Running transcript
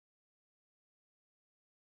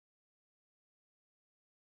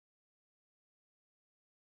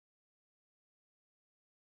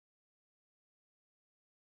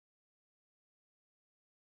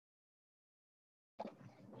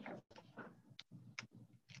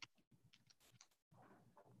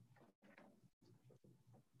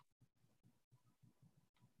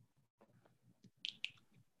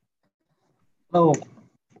Oh,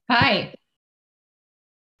 Hi,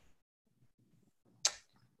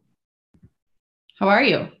 how are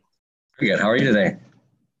you? pretty good. How are you today?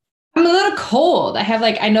 I'm a little cold.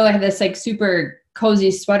 I know I have this like super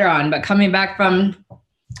cozy sweater on, but coming back from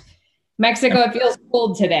Mexico, it feels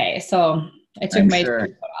cold today. So I took I'm my sure.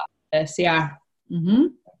 this, yeah. hmm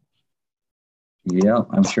Yeah,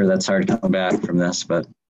 I'm sure that's hard to come back from this, but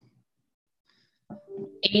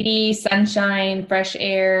 80, sunshine, fresh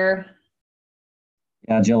air.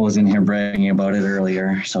 yeah, Jill was in here bragging about it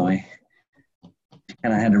earlier, so I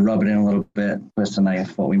kind of had to rub it in a little bit, twist a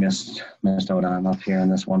knife, what we missed out on up here in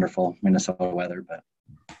this wonderful Minnesota weather. But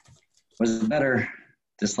it was better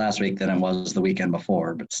this last week than it was the weekend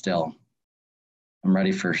before, but still, I'm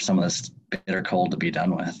ready for some of this bitter cold to be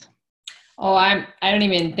done with. I don't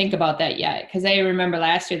even think about that yet because I remember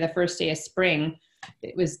last year, the first day of spring,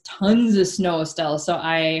 it was tons of snow still. So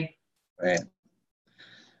I Right,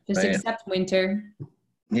 just right. accept winter.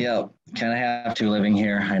 Yeah, kind of have to living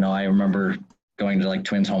here. I know I remember going to like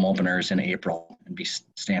Twins home openers in April and be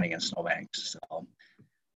standing in snowbanks. So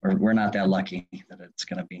we're not that lucky that it's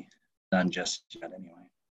going to be done just yet anyway.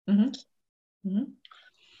 hmm hmm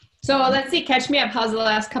So let's see, catch me up. How's the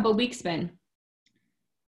last couple of weeks been?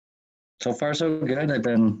 So far, so good. I've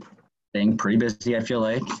been staying pretty busy, I feel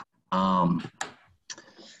like. Um,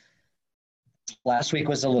 Last week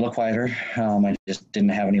was a little quieter. I just didn't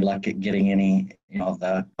have any luck at getting any,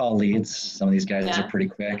 the call leads. Some of these guys are Yeah. pretty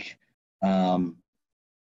quick. Um,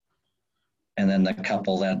 and then the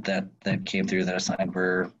couple that came through that assigned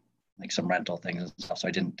were like some rental things and stuff. So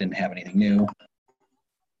I didn't have anything new.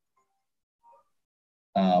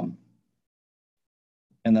 Um,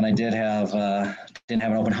 And then I didn't have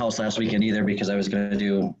an open house last weekend either because I was going to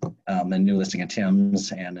do a new listing at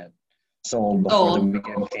Tim's and it sold before the Sold.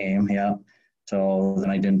 weekend came. Yeah, so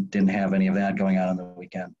then I didn't have any of that going on the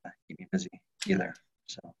weekend to keep me busy either.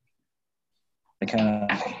 So I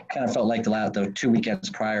kind of felt like the 2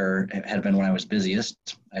 weekends prior had been when I was busiest.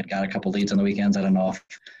 I'd got a couple leads on the weekends. I don't know if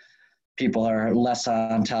people are less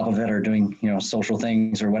on top of it or doing social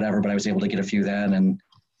things or whatever, but I was able to get a few then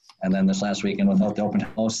and then this last weekend without the open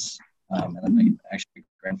house. And then my actually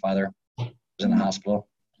grandfather was in the hospital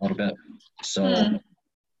a little bit. So Hmm.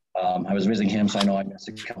 I was visiting him, so I know I missed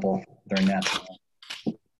a couple during that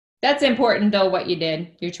time. That's important though, what you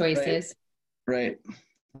did, your Right, choices. right,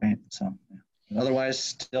 right. So otherwise,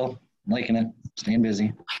 still liking it, staying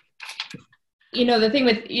busy. The thing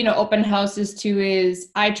with, open houses too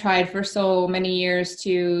is I tried for so many years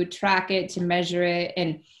to track it, to measure it,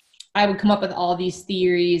 and I would come up with all these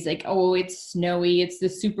theories like, oh, it's snowy, it's the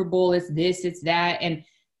Super Bowl, it's this, it's that, and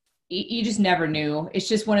you just never knew. It's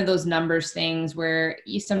just one of those numbers things where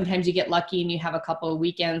sometimes you get lucky and you have a couple of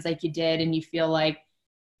weekends like you did and you feel like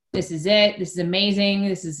this is it, this is amazing,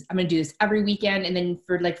 I'm going to do this every weekend, and then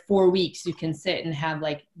for like 4 weeks you can sit and have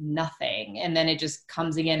like nothing, and then it just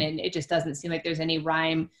comes again and it just doesn't seem like there's any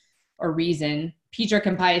rhyme or reason. Peter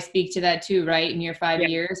can probably speak to that too, right? In your five Yeah,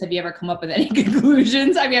 years have you ever come up with any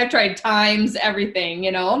conclusions? I mean, I've tried times, everything.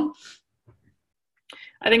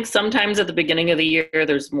 I think sometimes at the beginning of the year,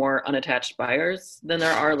 there's more unattached buyers than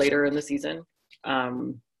there are later in the season.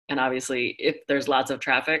 And obviously, if there's lots of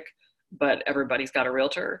traffic, but everybody's got a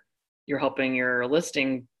realtor, you're helping your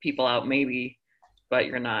listing people out, maybe, but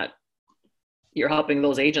you're helping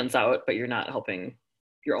those agents out, but you're not helping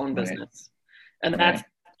your own Right, business. And right,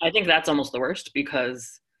 I think that's almost the worst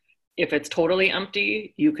because if it's totally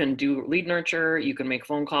empty, you can do lead nurture, you can make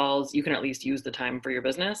phone calls, you can at least use the time for your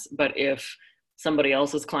business. But if somebody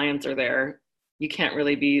else's clients are there, you can't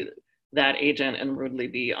really be that agent and rudely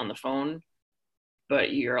be on the phone,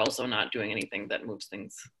 but you're also not doing anything that moves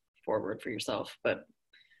things forward for yourself. But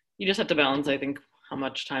you just have to balance, I think, how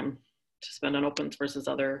much time to spend on opens versus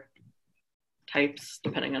other types,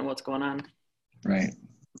 depending on what's going on. right.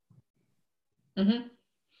 Mm-hmm.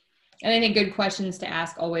 And I think good questions to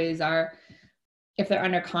ask always are if they're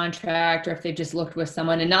under contract or if they've just looked with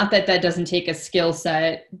someone. And not that that doesn't take a skill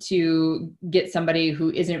set to get somebody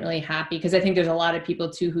who isn't really happy, because I think there's a lot of people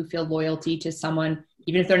too who feel loyalty to someone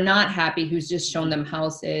even if they're not happy, who's just shown them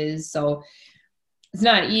houses. So it's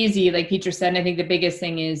not easy, like Peter said. And I think the biggest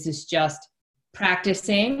thing is just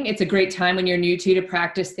practicing. It's a great time when you're new to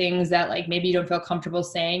practice things that like maybe you don't feel comfortable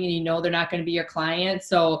saying and they're not going to be your client.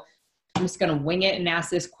 So I'm just going to wing it and ask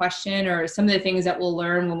this question. Or some of the things that we'll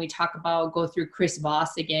learn when we talk about go through Chris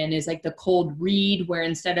Voss again is like the cold read, where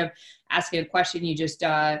instead of asking a question, you just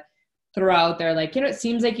throw out there like, it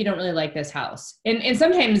seems like you don't really like this house. And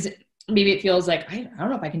sometimes maybe it feels like, I don't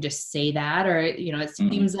know if I can just say that, or, it Mm-hmm.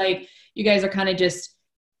 seems like you guys are kind of just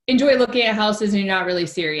enjoy looking at houses and you're not really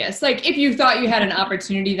serious. Like if you thought you had an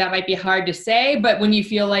opportunity, that might be hard to say, but when you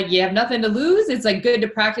feel like you have nothing to lose, it's like good to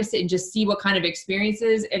practice it and just see what kind of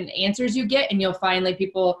experiences and answers you get. And you'll find like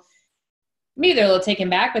people, maybe they're a little taken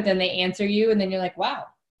back, but then they answer you and then you're like, wow,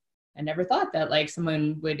 I never thought that like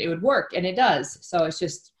it would work, and it does. So it's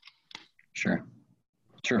just. Sure.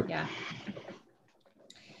 Yeah.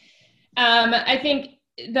 I think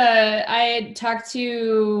I had talked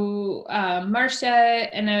to Marcia,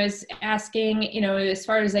 and I was asking, as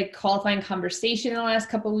far as like qualifying conversation in the last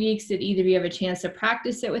couple of weeks, did either of you have a chance to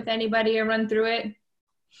practice it with anybody or run through it?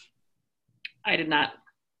 I did not.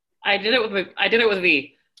 I did it with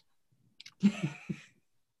V.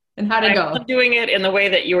 And how'd it go? I was doing it in the way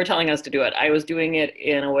that you were telling us to do it. I was doing it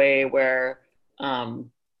in a way where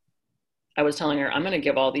I was telling her, I'm going to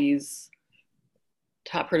give all these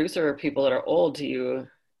top producer people that are old to you,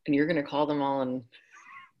 and you're going to call them all and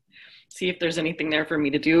see if there's anything there for me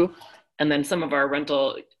to do. And then some of our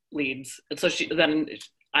rental leads. And so then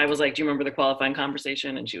I was like, do you remember the qualifying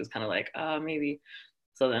conversation? And she was kind of like, maybe.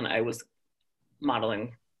 So then I was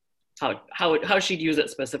modeling how she'd use it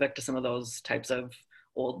specific to some of those types of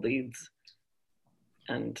old leads.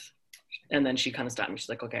 And then she kind of stopped me. She's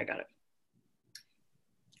like, okay, I got it.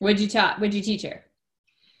 What'd you teach her?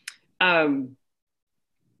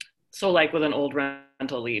 So like with an old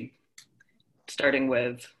rental lead, starting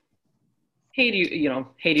with, hey, do you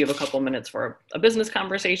have a couple minutes for a business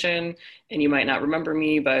conversation? And you might not remember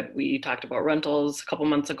me, but we talked about rentals a couple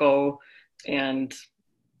months ago. And,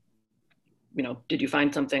 did you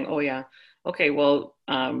find something? Oh yeah. Okay. Well,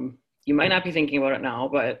 you might not be thinking about it now,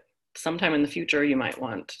 but sometime in the future, you might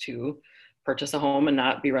want to purchase a home and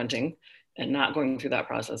not be renting and not going through that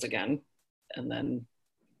process again. And then,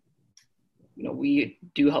 we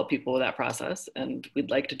do help people with that process, and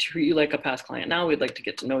we'd like to treat you like a past client now. We'd like to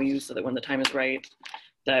get to know you so that when the time is right,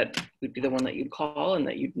 that we'd be the one that you'd call and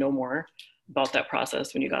that you'd know more about that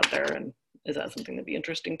process when you got there. And is that something that'd be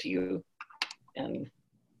interesting to you? And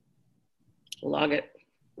log it.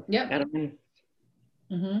 Yep. Add them in.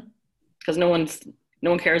 Mm-hmm. Because no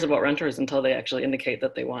one cares about renters until they actually indicate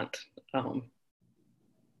that they want a home.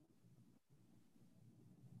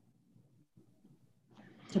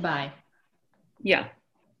 To buy. Yeah.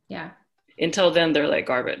 Until then, they're like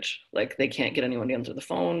garbage. Like they can't get anyone to answer the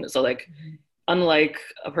phone. So like, unlike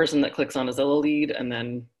a person that clicks on a Zillow lead and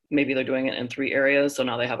then maybe they're doing it in 3 areas, so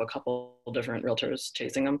now they have a couple different realtors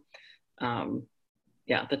chasing them.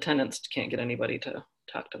 The tenants can't get anybody to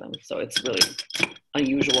talk to them. So it's really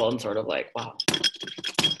unusual and sort of like, wow,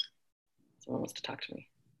 someone wants to talk to me.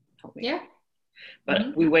 Help me. Yeah.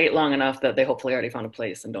 But we wait long enough that they hopefully already found a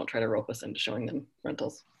place and don't try to rope us into showing them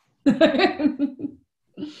rentals. That's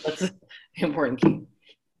the important key.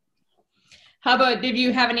 How about, did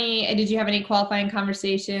you have any qualifying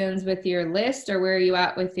conversations with your list, or where are you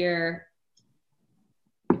at with your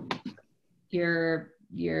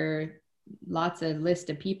lots of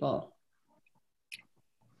list of people?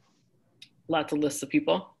 Lots of lists of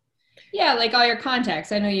people. Yeah, like all your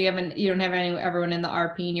contacts. I know you don't have everyone in the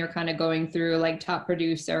RP, and you're kind of going through like top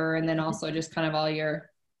producer, and then also just kind of all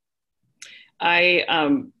your.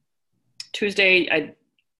 Tuesday,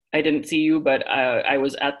 I didn't see you, but I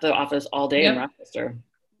was at the office all day in Rochester.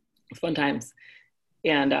 It's fun times.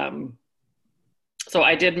 And so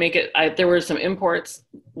I did make it, there were some imports.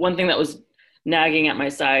 One thing that was nagging at my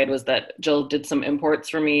side was that Jill did some imports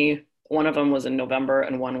for me. One of them was in November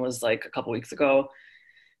and one was like a couple weeks ago.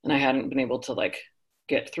 And I hadn't been able to like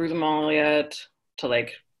get through them all yet, to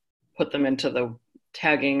like put them into the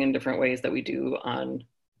tagging in different ways that we do on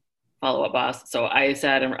Follow Up Boss. So I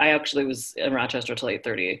sat and I actually was in Rochester till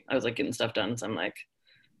 8:30. I was like getting stuff done. So I'm like,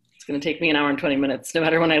 it's going to take me an hour and 20 minutes no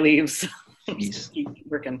matter when I leave. So I'm just keep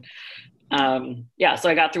working. So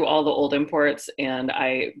I got through all the old imports, and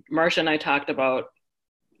Marcia and I talked about,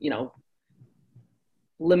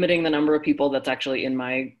 limiting the number of people that's actually in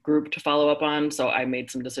my group to follow up on. So I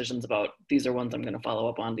made some decisions about, these are ones I'm going to follow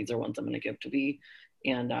up on. These are ones I'm going to give to V.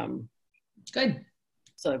 And good.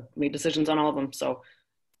 So I made decisions on all of them. So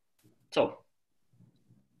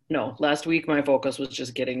no, last week my focus was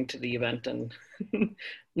just getting to the event and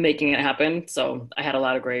making it happen. So I had a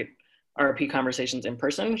lot of great RP conversations in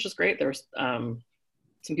person, which is great. There's some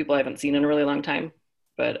people I haven't seen in a really long time,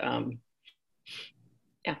 but now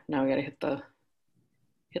we got to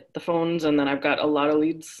hit the phones, and then I've got a lot of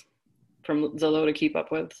leads from Zillow to keep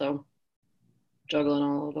up with. So juggling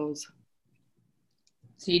all of those.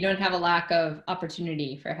 So you don't have a lack of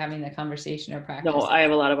opportunity for having the conversation or practice? No, I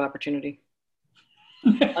have a lot of opportunity.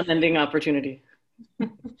 Unending opportunity.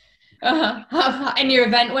 And your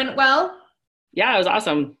event went well? Yeah, it was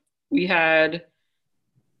awesome. We had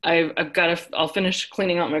I'll finish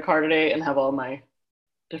cleaning out my car today and have all my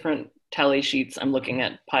different tally sheets I'm looking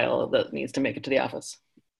at pile that needs to make it to the office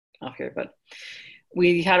off here. But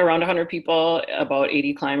we had around 100 people, about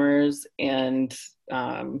 80 climbers, and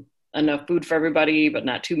enough food for everybody, but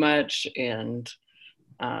not too much. And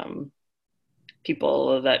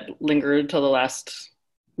people that lingered till the last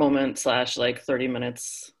moment / like 30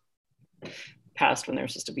 minutes past when they were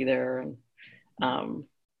supposed to be there. And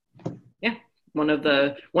yeah, one of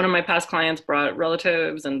my past clients brought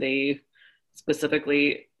relatives, and they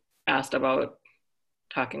specifically asked about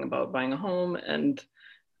talking about buying a home. And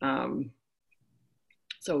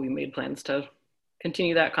so we made plans to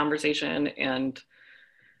continue that conversation. And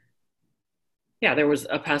yeah, there was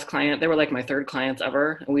a past client. They were like my third clients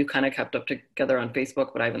ever. And we've kind of kept up together on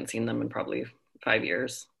Facebook, but I haven't seen them in probably 5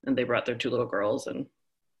 years. And they brought their 2 little girls. And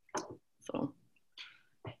so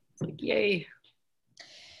it's like, yay.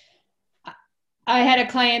 I had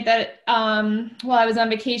a client that, while I was on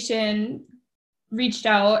vacation, reached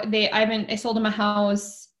out. I sold them a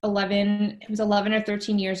house 11 or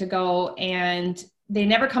 13 years ago, and they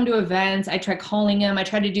never come to events. I tried calling them. I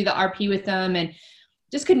tried to do the RP with them and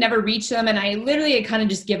just could never reach them. And I literally had kind of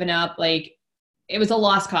just given up. Like, it was a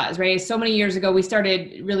lost cause, right? So many years ago, we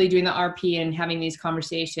started really doing the RP and having these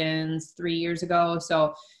conversations 3 years ago.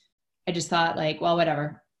 So I just thought, like, well,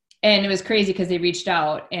 whatever. And it was crazy because they reached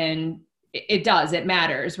out, and it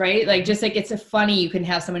matters, right? Like, just like, it's funny, you can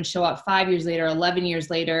have someone show up 5 years later, 11 years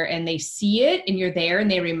later, and they see it and you're there and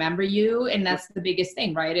they remember you. And that's the biggest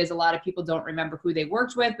thing, right? Is a lot of people don't remember who they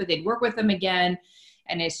worked with, but they'd work with them again.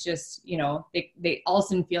 And it's just, they all of a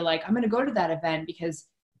sudden feel like, I'm going to go to that event because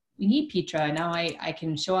we need Petra. Now I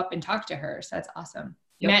can show up and talk to her. So that's awesome.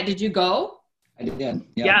 Yep. Matt, did you go? I did. Yep.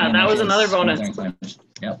 Yeah, that was another bonus.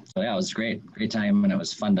 Yep. So yeah, it was great time. And it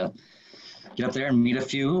was fun to get up there and meet a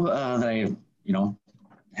few that I,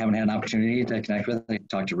 haven't had an opportunity to connect with. I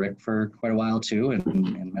talked to Rick for quite a while too,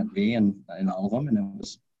 and met V and all of them, and it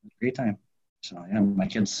was a great time. So yeah, my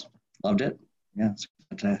kids loved it. Yeah,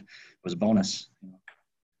 it was a bonus.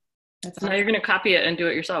 So now you're going to copy it and do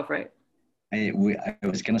it yourself, right? I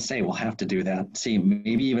was going to say we'll have to do that. See,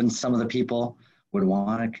 maybe even some of the people would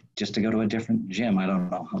want just to go to a different gym. I don't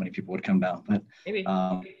know how many people would come down, but maybe.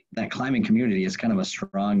 That climbing community is kind of a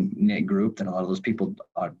strong knit group that a lot of those people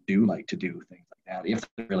do like to do things like that if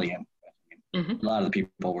they're really in. A lot of the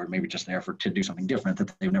people were maybe just there to do something different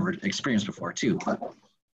that they've never experienced before too. But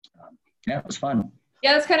yeah, it was fun.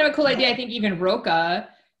 Yeah, that's kind of a cool idea. I think even Roka,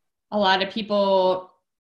 a lot of people,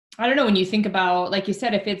 I don't know, when you think about, like you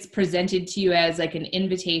said, if it's presented to you as like an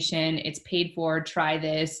invitation, it's paid for, try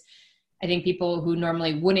this. I think people who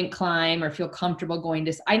normally wouldn't climb or feel comfortable going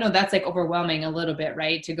to, I know that's like overwhelming a little bit,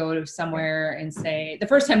 right? To go to somewhere and say, the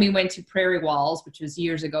first time we went to Prairie Walls, which was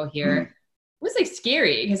years ago here, it was like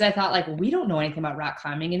scary because I thought, like, we don't know anything about rock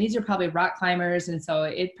climbing, and these are probably rock climbers. And so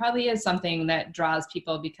it probably is something that draws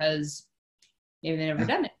people because maybe they've never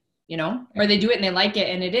done it, or they do it and they like it.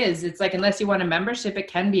 And it's like, unless you want a membership, it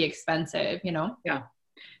can be expensive, Yeah.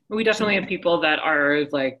 We definitely have people that are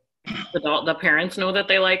like, the parents know that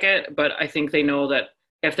they like it, but I think they know that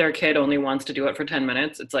if their kid only wants to do it for 10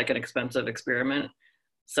 minutes, it's like an expensive experiment.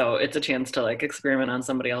 So it's a chance to like experiment on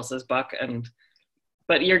somebody else's buck.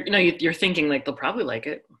 But you're thinking like they'll probably like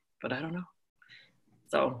it, but I don't know.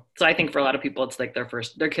 So I think for a lot of people, it's like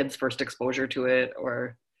their kid's first exposure to it.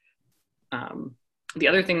 Or the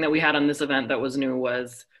other thing that we had on this event that was new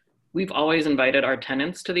was we've always invited our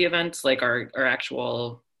tenants to the events, like our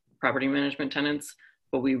actual property management tenants.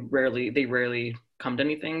 But they rarely come to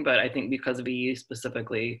anything. But I think because we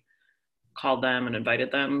specifically called them and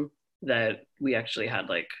invited them, that we actually had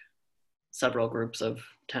like several groups of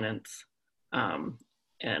tenants.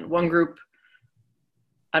 And one group,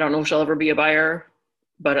 I don't know if she'll ever be a buyer,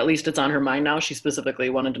 but at least it's on her mind now. She specifically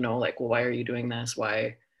wanted to know, like, well, why are you doing this?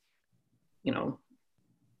 Why, she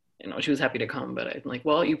was happy to come, but I'm like,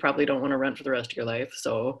 well, you probably don't want to rent for the rest of your life.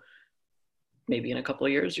 So maybe in a couple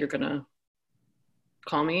of years, you're going to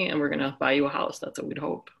call me and we're going to buy you a house. That's what we'd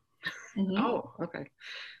hope. Oh, okay.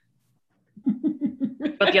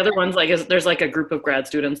 But the other ones, like, there's like a group of grad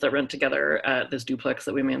students that rent together at this duplex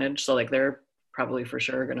that we manage. So like, they're probably for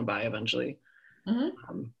sure going to buy eventually. And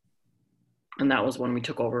that was when we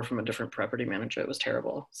took over from a different property manager. It was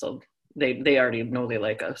terrible. So they already know they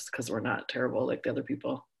like us because we're not terrible like the other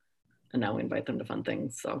people. And now we invite them to fun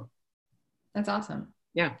things. So that's awesome.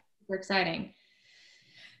 Yeah. Super exciting.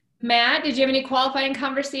 Matt, did you have any qualifying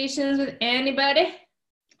conversations with anybody?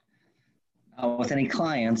 With any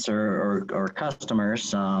clients or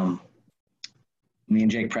customers, me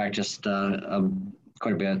and Jake practiced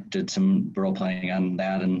quite a bit, did some role playing on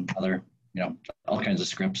that and other all kinds of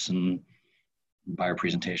scripts and buyer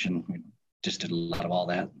presentation. We just did a lot of all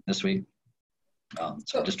that this week.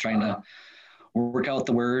 So just trying to work out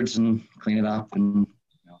the words and clean it up and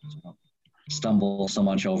so stumble so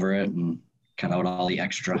much over it and cut out all the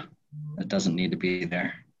extra that doesn't need to be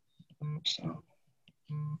there. So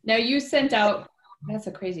now you sent out, that's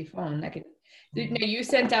a crazy phone. You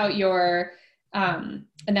sent out your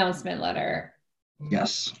announcement letter.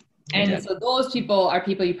 Yes. And so those people are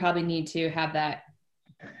people you probably need to have that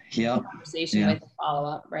conversation with, follow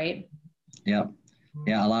up, right? Yeah.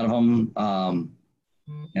 A lot of them,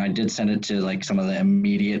 I did send it to like some of the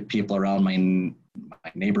immediate people around my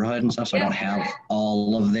neighborhood and stuff. So I don't have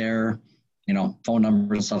all of their, phone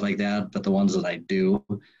numbers and stuff like that. But the ones that I do,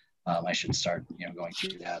 I should start, going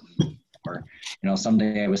through that. Or,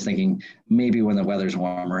 someday I was thinking maybe when the weather's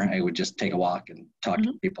warmer, I would just take a walk and talk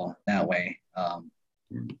to people that way.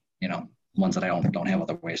 Ones that I don't have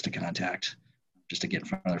other ways to contact, just to get in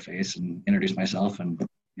front of their face and introduce myself and,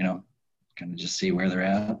 kind of just see where they're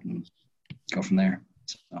at and go from there.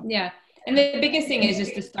 So. Yeah. And the biggest thing is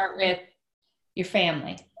just to start with your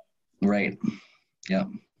family. Right. Yeah.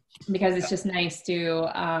 Because it's just nice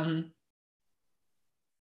to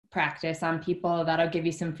practice on people. That'll give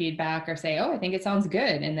you some feedback or say, oh, I think it sounds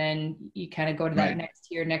good. And then you kind of go to that next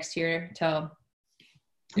year till.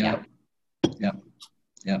 Yeah.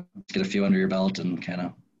 Get a few under your belt and kind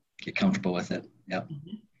of get comfortable with it. Yep.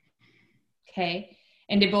 Okay.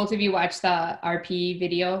 And did both of you watch the RP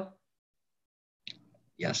video?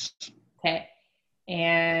 Yes. Okay.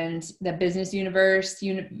 And the Business Universe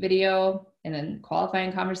video and then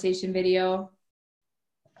qualifying conversation video.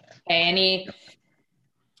 Okay. Any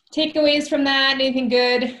takeaways from that? Anything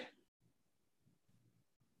good?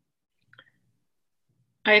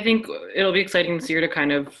 I think it'll be exciting this year to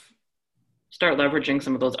kind of start leveraging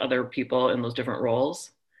some of those other people in those different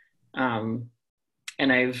roles. And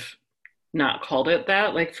I've not called it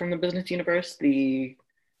that, like from the Business Universe, the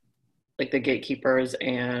gatekeepers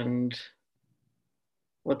and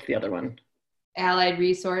what's the other one? Allied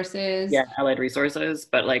Resources. Yeah, Allied Resources.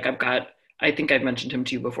 But like I think I've mentioned him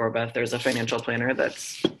to you before, Beth. There's a financial planner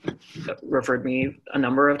that's referred me a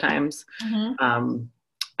number of times.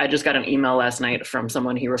 I just got an email last night from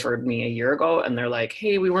someone he referred me a year ago, and they're like,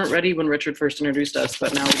 hey, we weren't ready when Richard first introduced us,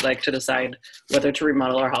 but now we'd like to decide whether to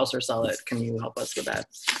remodel our house or sell it. Can you help us with that?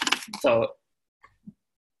 So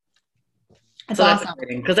that's awesome.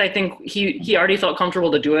 Because I think he already felt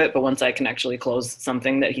comfortable to do it, but once I can actually close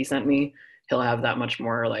something that he sent me, he'll have that much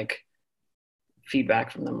more like feedback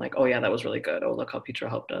from them. Like, oh yeah, that was really good. Oh, look how Petra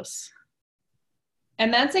helped us.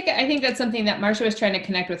 And that's like, I think that's something that Marsha was trying to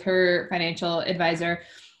connect with her financial advisor.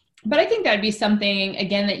 But I think that'd be something,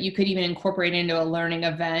 again, that you could even incorporate into a learning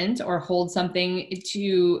event or hold something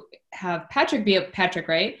to have Patrick be Patrick,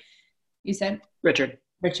 right? You said? Richard.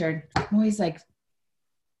 I'm always like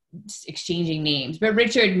exchanging names, but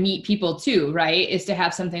Richard meet people too, right? Is to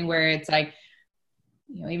have something where it's like,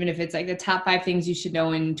 even if it's like the top 5 things you should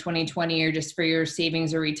know in 2020 or just for your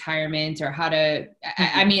savings or retirement or how to,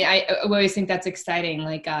 I always think that's exciting.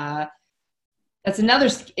 Like, that's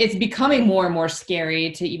it's becoming more and more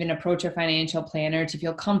scary to even approach a financial planner, to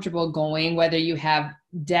feel comfortable going, whether you have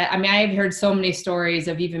debt. I mean, I've heard so many stories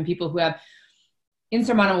of even people who have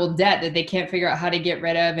insurmountable debt that they can't figure out how to get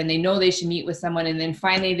rid of, and they know they should meet with someone. And then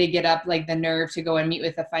finally they get up like the nerve to go and meet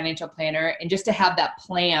with a financial planner, and just to have that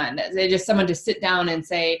plan, just someone to sit down and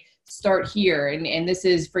say, start here. And this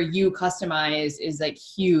is for you customized is like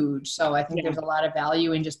huge. So I think there's a lot of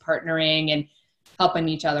value in just partnering and helping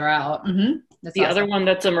each other out. That's the awesome. other one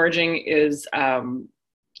that's emerging is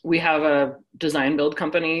we have a design build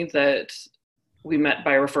company that we met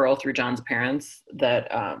by referral through John's parents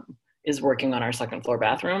that is working on our second floor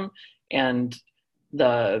bathroom. And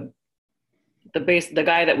the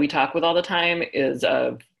guy that we talk with all the time is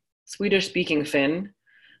a Swedish speaking Finn.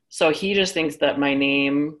 So he just thinks that my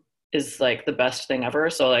name is like the best thing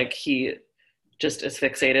ever. So like he just is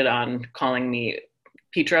fixated on calling me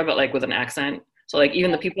Petra, but like with an accent. So like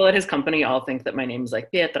even the people at his company all think that my name is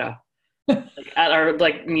like Petra. Like at our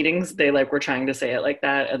like meetings, they like were trying to say it like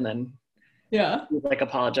that, and then he's like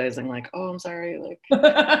apologizing, like, oh, I'm sorry, like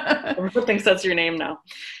everyone thinks that's your name now.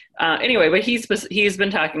 Anyway, but he's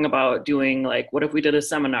been talking about doing like, what if we did a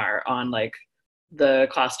seminar on like the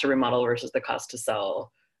cost to remodel versus the cost to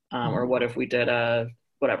sell, or what if we did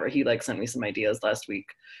whatever. He like sent me some ideas last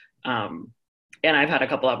week, and I've had a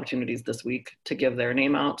couple opportunities this week to give their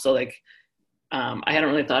name out. So like. I hadn't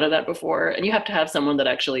really thought of that before. And you have to have someone that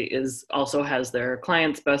actually also has their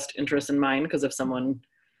client's best interest in mind, because if someone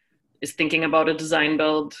is thinking about a design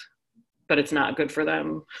build, but it's not good for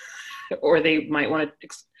them, or they might want to,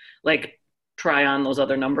 like try on those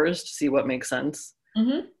other numbers to see what makes sense.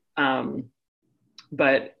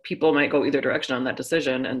 But people might go either direction on that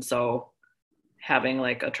decision. And so having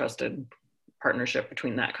like a trusted partnership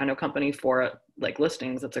between that kind of company for like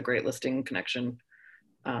listings, it's a great listing connection.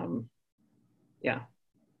 Yeah.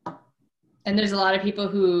 And there's a lot of people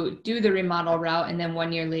who do the remodel route and then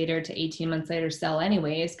 1 year later to 18 months later sell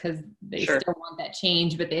anyways, because they still want that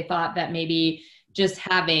change, but they thought that maybe just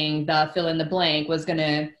having the fill in the blank was going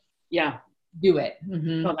to do it.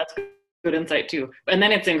 Oh, that's good insight too. And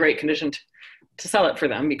then it's in great condition to sell it for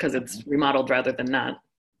them because it's remodeled rather than not.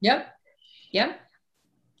 Yep.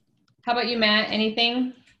 How about you, Matt?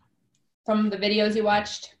 Anything from the videos you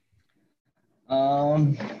watched?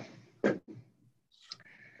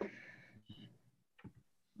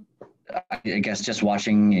 I guess just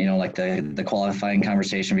watching, like the qualifying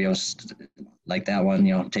conversation videos like that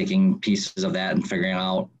one, taking pieces of that and figuring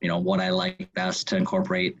out, what I like best to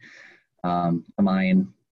incorporate mine.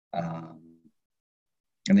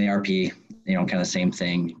 And the RP, kind of same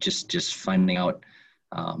thing, just finding out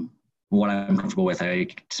what I'm comfortable with. I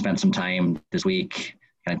spent some time this week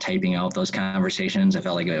kind of typing out those conversations. I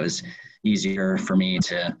felt like it was easier for me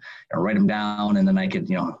to write them down, and then I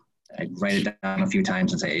could, I'd write it down a few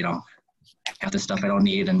times and say, half the stuff I don't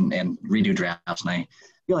need and redo drafts. And I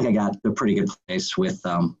feel like I got a pretty good place with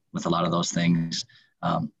a lot of those things.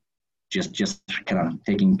 Just kind of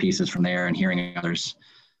taking pieces from there and hearing others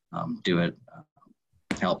do it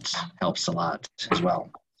helps a lot as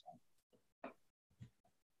well.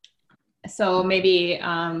 So maybe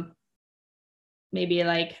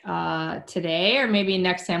like today, or maybe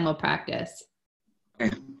next time we'll practice.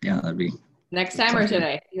 Okay. Yeah, that'd be next time or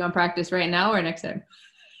today. You want to practice right now or next time?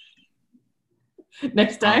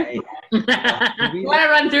 Next time. You want to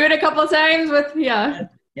run through it a couple times with Yeah,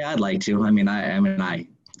 I'd like to.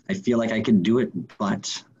 I feel like I could do it,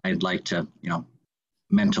 but I'd like to,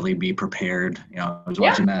 mentally be prepared. I was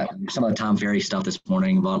watching some of the Tom Ferry stuff this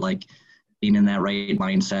morning about like being in that right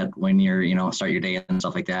mindset when you're, start your day and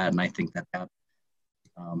stuff like that. And I think that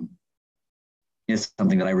is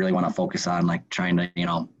something that I really want to focus on, like trying to,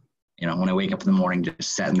 when I wake up in the morning,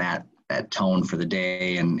 just setting that tone for the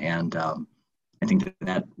day. And I think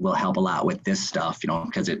that will help a lot with this stuff,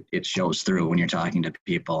 because it shows through when you're talking to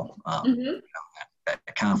people,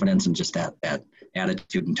 that confidence and just that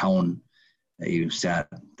attitude and tone that you set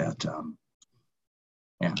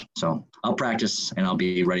so I'll practice and I'll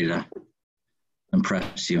be ready to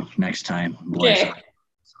impress you next time. Okay.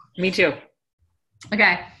 Me too.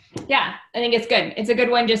 Okay. Yeah, I think it's good. It's a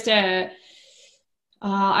good one just to,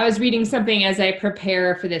 I was reading something as I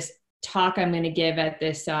prepare for this talk I'm going to give at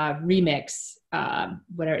this Remix,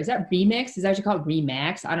 whatever, is that Remix? Is that what you call it?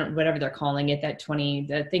 Remax? I don't, whatever they're calling it,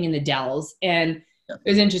 the thing in the Dells. And it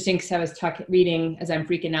was interesting because I was reading as I'm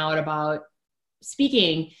freaking out about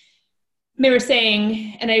speaking. They were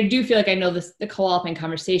saying, and I do feel like I know this, the co-oping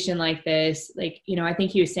conversation like this, like, I think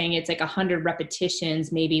he was saying it's like 100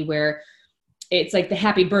 repetitions maybe where it's like the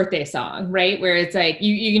happy birthday song, right? Where it's like,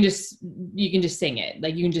 you can just sing it.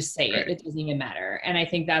 Like you can just say it. It doesn't even matter. And I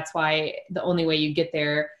think that's why the only way you get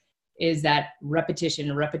there is that repetition.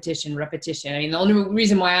 I mean, the only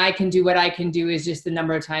reason why I can do what I can do is just the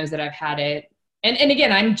number of times that I've had it. And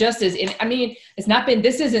again, I'm just as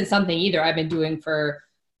this isn't something either I've been doing for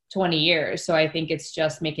 20 years. So I think it's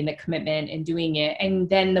just making the commitment and doing it. And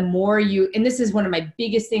then the more and this is one of my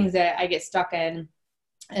biggest things that I get stuck in,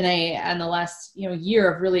 and the last,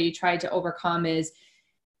 year I've really tried to overcome is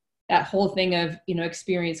that whole thing of,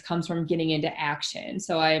 experience comes from getting into action.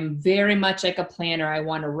 So I'm very much like a planner. I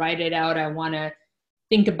want to write it out. I want to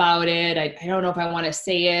think about it. I don't know if I want to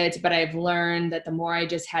say it, but I've learned that the more I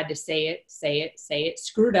just had to say it,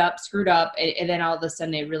 screwed up. And then all of a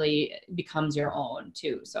sudden it really becomes your own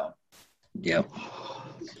too. So. Yep.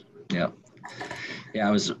 Yeah,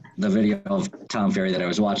 it was the video of Tom Ferry that I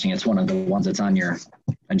was watching. It's one of the ones that's on your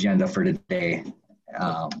agenda for today.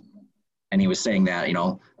 And he was saying that,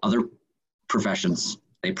 other professions,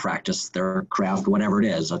 they practice their craft, whatever it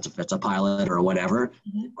is. If it's a pilot or whatever,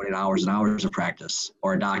 put in hours and hours of practice.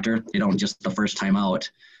 Or a doctor, they don't just the first time out,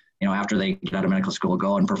 after they get out of medical school,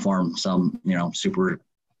 go and perform some, super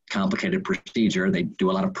complicated procedure. They do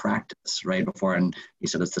a lot of practice right before. And he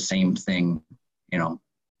said it's the same thing,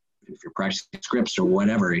 if you're practicing scripts or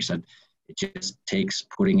whatever. He said it just takes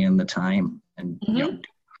putting in the time. And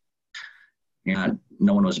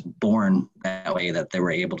no one was born that way, that they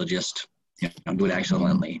were able to just do it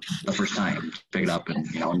excellently the first time, pick it up and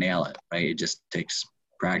nail it, right? It just takes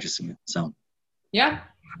practicing it. So right.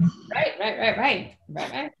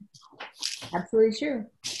 Absolutely true.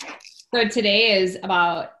 So today is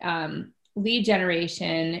about lead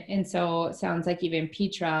generation. And so it sounds like even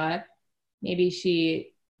Petra, maybe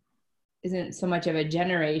she isn't so much of a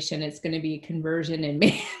generation, it's going to be conversion and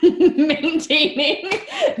maintaining.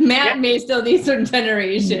 Matt may still need some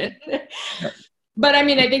generation. But I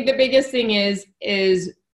mean, I think the biggest thing is,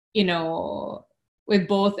 you know, with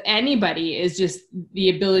both anybody is just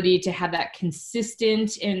the ability to have that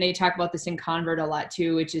consistent, and they talk about this in Convert a lot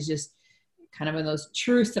too, which is just kind of one of those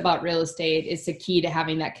truths about real estate. It's the key to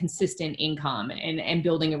having that consistent income and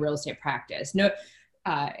building a real estate practice. No,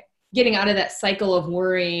 getting out of that cycle of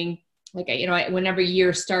worrying. Like, you know, whenever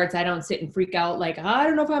year starts, I don't sit and freak out like, oh, I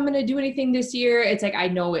don't know if I'm going to do anything this year. It's like, I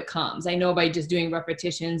know it comes. I know by just doing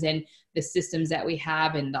repetitions and the systems that we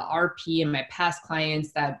have and the RP and my past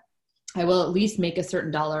clients that I will at least make a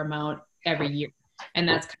certain dollar amount every year. And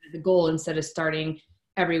that's kind of the goal, instead of starting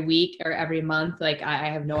every week or every month. Like, I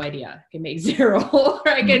have no idea. I can make zero or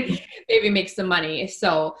I can maybe make some money.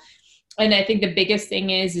 So, and I think the biggest thing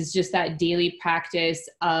is just that daily practice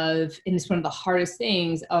of, and it's one of the hardest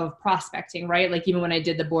things, of prospecting, right? Like, even when I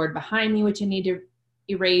did the board behind me, which I need to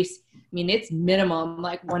erase, I mean, it's minimum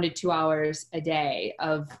like 1 to 2 hours a day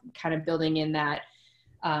of kind of building in that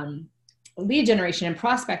lead generation and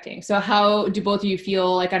prospecting. So how do both of you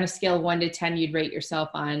feel, like on a scale of 1 to 10, you'd rate yourself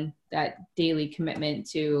on that daily commitment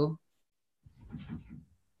to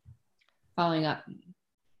following up?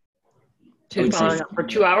 To following up for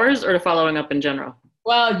 2 hours, or to following up in general?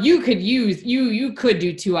 Well, you could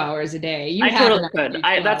do 2 hours a day. I totally could.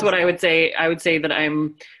 That's what I would say. I would say that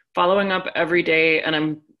I'm following up every day, and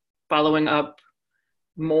I'm following up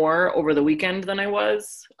more over the weekend than I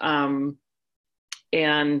was.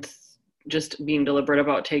 And just being deliberate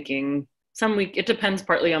about taking some week. It depends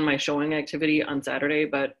partly on my showing activity on Saturday,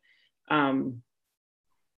 but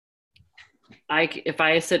if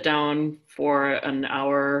I sit down for an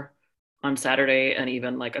hour on Saturday and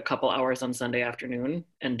even like a couple hours on Sunday afternoon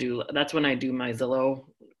and that's when I do my Zillow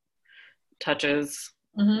touches,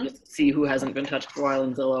 just see who hasn't been touched for a while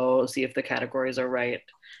in Zillow, see if the categories are right.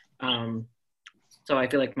 So I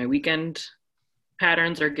feel like my weekend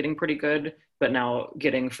patterns are getting pretty good, but now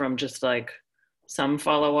getting from just like some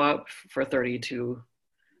follow-up for 30 to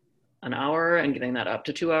an hour and getting that up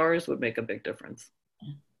to 2 hours would make a big difference.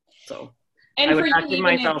 So I would not give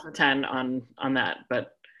myself a 10 on that,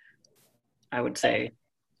 but I would say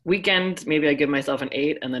weekend, maybe I give myself an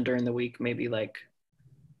 8, and then during the week, maybe like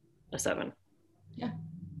a 7. Yeah.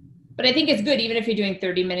 But I think it's good, even if you're doing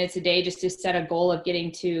 30 minutes a day, just to set a goal of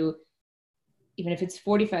getting to, even if it's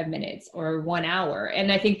 45 minutes or 1 hour.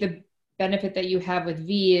 And I think the benefit that you have with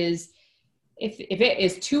V is if it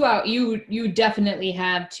is 2 hours, you definitely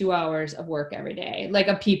have 2 hours of work every day, like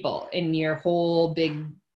a people in your whole big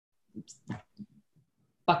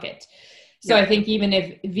bucket. So I think even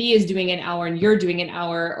if V is doing an hour and you're doing an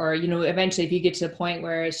hour, or, you know, eventually if you get to the point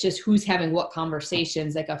where it's just who's having what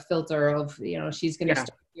conversations, like a filter of, you know, she's going to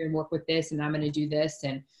start here and work with this, and I'm going to do this.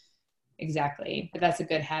 And exactly. But that's a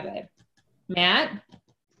good habit. Matt?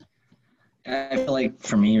 I feel like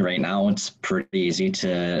for me right now, it's pretty easy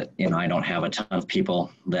to, you know, I don't have a ton of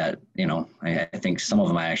people that, you know, I think some of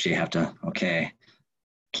them I actually have to,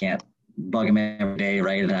 can't bug them every day,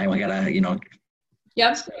 right? And I gotta, you know,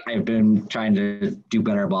 I've been trying to do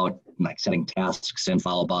better about like setting tasks and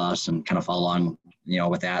follow boss and kind of follow along, you know,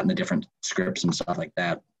 with that and the different scripts and stuff like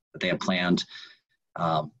that they have planned.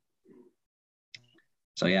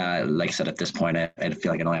 So yeah, like I said, at this point, I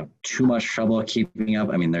feel like I don't have too much trouble keeping up.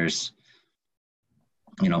 I mean, there's,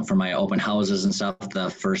 you know, for my open houses and stuff, the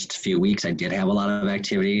first few weeks I did have a lot of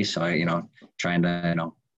activity. So I, you know, trying to, you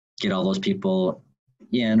know, get all those people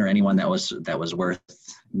in, or anyone that was worth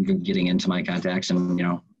getting into my contacts and, you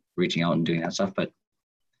know, reaching out and doing that stuff. But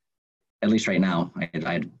at least right now,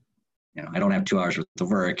 I you know, I don't have 2 hours worth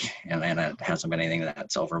of work, and it hasn't been anything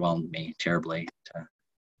that's overwhelmed me terribly.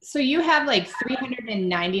 So you have like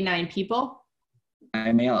 399 people?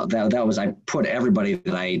 I put everybody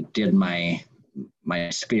that I did my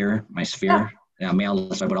sphere, mailed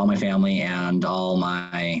list. I put all my family and all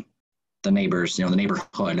the neighbors, you know, the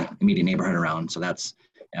neighborhood, immediate neighborhood around. So that's,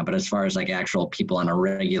 yeah, but as far as like actual people on a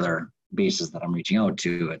regular basis that I'm reaching out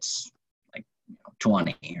to, it's like, you know,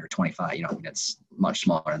 20 or 25, you know, it's much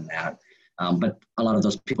smaller than that. But a lot of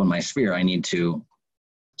those people in my sphere, I need to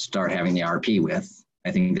start having the RP with.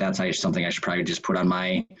 I think that's something I should probably just put on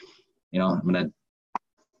my, you know, I'm going to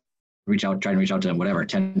try to reach out to whatever,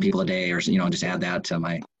 10 people a day, or, you know, just add that to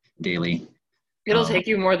my daily. It'll take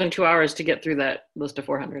you more than 2 hours to get through that list of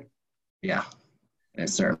 400. Yeah,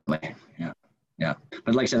 certainly. Yeah.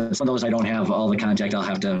 But like I said, some of those I don't have all the contact. I'll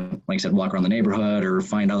have to, like I said, walk around the neighborhood or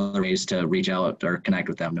find other ways to reach out or connect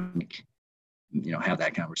with them to make have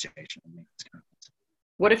that conversation.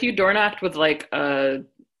 What if you door knocked with like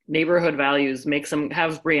neighborhood values?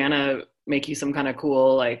 Have Brianna make you some kind of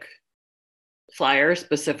cool like flyer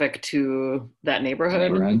specific to that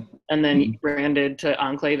neighborhood, and then branded to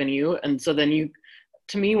Enclave and you. And so then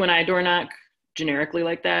to me, when I door knock generically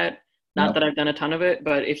like that, not that I've done a ton of it,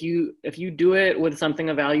 but if you do it with something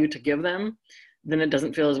of value to give them, then it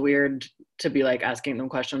doesn't feel as weird to be like asking them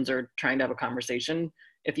questions or trying to have a conversation.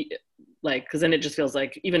 If you like, because then it just feels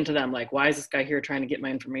like, even to them, like, why is this guy here trying to get my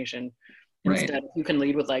information? Instead, you can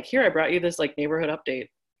lead with like, here, I brought you this like neighborhood update.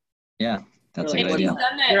 Yeah, that's a good idea.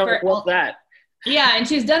 What's that? Yeah, and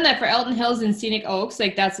she's done that for Elton Hills and Scenic Oaks.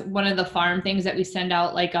 Like that's one of the farm things that we send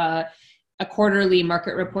out, like a quarterly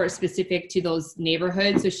market report specific to those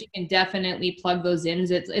neighborhoods. So she can definitely plug those in.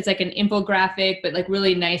 It's like an infographic, but like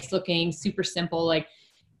really nice looking, super simple. Like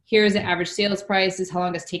here's the average sales price, is how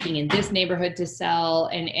long it's taking in this neighborhood to sell.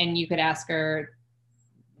 And you could ask her,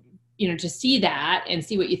 to see that and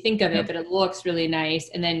see what you think of it, but it looks really nice.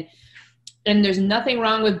 And there's nothing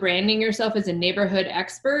wrong with branding yourself as a neighborhood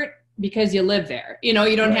expert, because you live there. You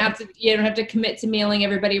don't have to commit to mailing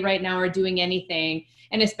everybody right now or doing anything.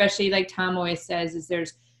 And especially like Tom always says, is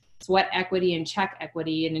there's sweat equity and check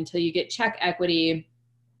equity. And until you get check equity,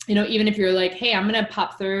 even if you're like, hey, I'm going to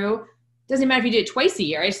pop through, doesn't matter if you do it twice a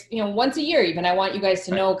year, once a year, even I want you guys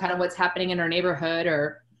to know kind of what's happening in our neighborhood,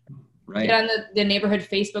 or get on the neighborhood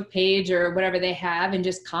Facebook page or whatever they have and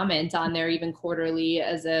just comment on there even quarterly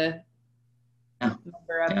as a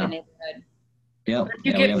member of the neighborhood. Yeah.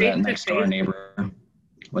 You get we have that next door neighbor.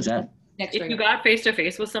 What's that? If you got face to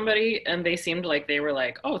face with somebody and they seemed like they were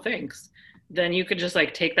like, oh, thanks, then you could just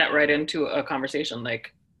like take that right into a conversation.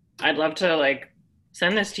 Like, I'd love to like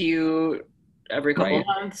send this to you every couple of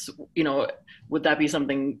months. Would that be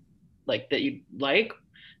something like that you'd like?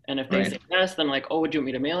 And if they say yes, then like, oh, would you want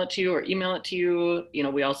me to mail it to you or email it to you?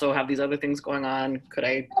 We also have these other things going on. Could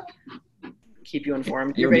I keep you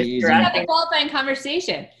informed? You're having a qualifying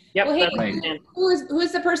conversation. Yep, well, hey,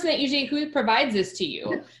 who's the person that who provides this to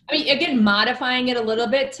you? I mean, again, modifying it a little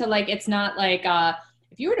bit to like, it's not like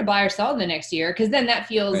if you were to buy or sell in the next year, because then that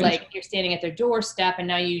feels like you're standing at their doorstep and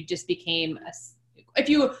now you just became if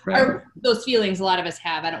you are those feelings a lot of us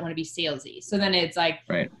have, I don't want to be salesy. So then it's like,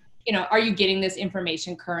 are you getting this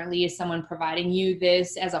information currently? Is someone providing you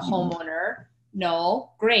this as a homeowner?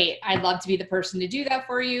 No, great. I'd love to be the person to do that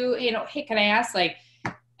for you. Hey, can I ask like,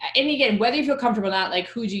 and again, whether you feel comfortable or not, like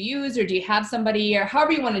who'd you use, or do you have somebody, or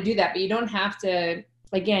however you want to do that, but you don't have to,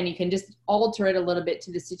 again, you can just alter it a little bit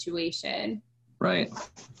to the situation. Right.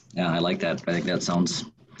 Yeah, I like that. I think that sounds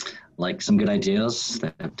like some good ideas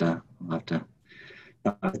that we'll have to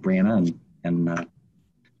talk with Brianna and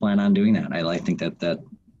plan on doing that. I think that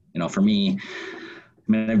for me,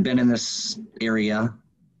 I've been in this area,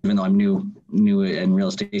 even though I'm new in real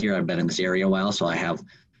estate here, I've been in this area a while, so I have,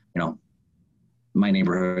 my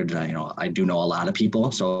neighborhood, I do know a lot of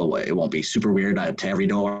people, so it won't be super weird to every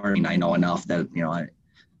door. I mean, I know enough that,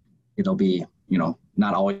 it'll be,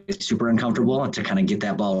 not always super uncomfortable to kind of get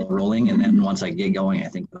that ball rolling. And then once I get going, I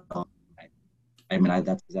think,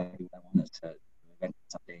 that's exactly what I want, is to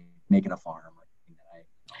someday make it a farm.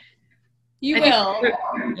 You will.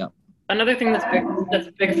 Yeah. Another thing that's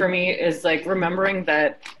big for me is like remembering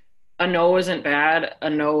that a no isn't bad. A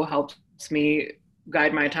no helps me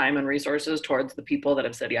guide my time and resources towards the people that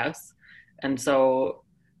have said yes. And so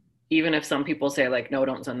even if some people say like, no,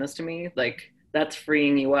 don't send this to me, like that's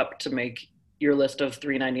freeing you up to make your list of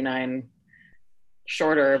 $3.99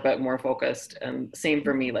 shorter, but more focused. And same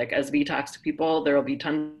for me, like as V talks to people, there will be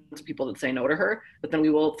tons of people that say no to her, but then we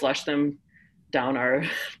will flush them down our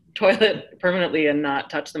toilet permanently and not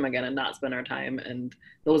touch them again and not spend our time. And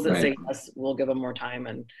those that say yes, we'll give them more time.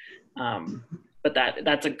 And, but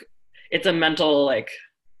it's a mental, like,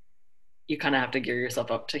 you kind of have to gear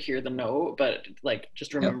yourself up to hear the no, but like,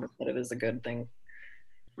 just remember that it is a good thing.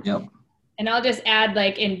 Yep. And I'll just add,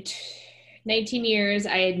 like, in 19 years,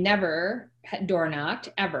 I had never door knocked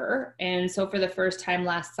ever. And so for the first time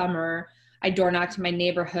last summer, I door knocked my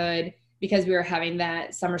neighborhood because we were having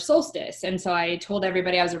that summer solstice. And so I told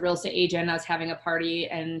everybody I was a real estate agent. I was having a party.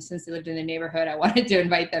 And since they lived in the neighborhood, I wanted to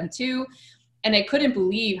invite them too. And I couldn't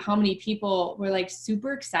believe how many people were like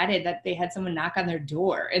super excited that they had someone knock on their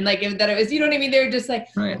door. And like, that it was, you know what I mean? They were just like,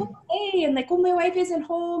 oh, hey, and like, oh, my wife isn't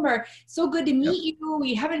home, or so good to meet you.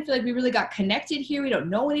 We haven't feel like we really got connected here. We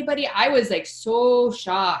don't know anybody. I was like so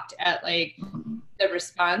shocked at like the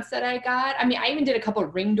response that I got. I mean, I even did a couple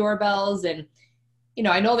of Ring doorbells, and, you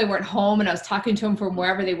know, I know they weren't home and I was talking to them from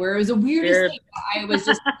wherever they were. It was the weirdest thing. I was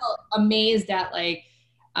just so amazed at like,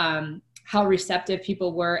 how receptive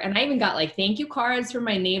people were. And I even got like thank you cards from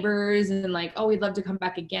my neighbors and like, oh, we'd love to come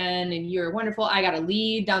back again. And you're wonderful. I got a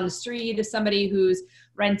lead down the street of somebody who's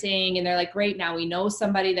renting, and they're like, great, now we know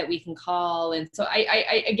somebody that we can call. And so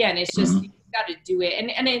I again, it's just, you got to do it.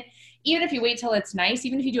 And even if you wait till it's nice,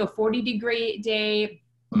 even if you do a 40-degree day,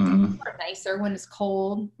 or nicer when it's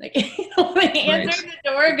cold, like, you know, they answer the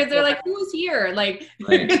door because they're like, who's here? Like,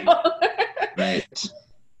 right. You know?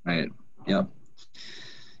 Right. Yep.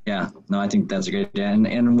 Yeah, no, I think that's a great idea.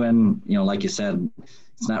 And when, you know, like you said,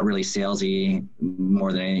 it's not really salesy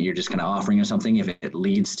more than anything. You're just kind of offering them something. If it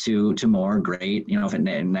leads to more, great. You know, if it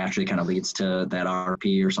naturally kind of leads to that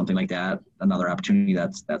RP or something like that, another opportunity,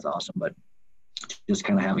 that's awesome. But just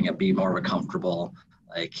kind of having it be more of a comfortable,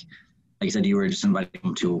 like you said, you were just inviting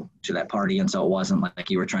them to that party. And so it wasn't like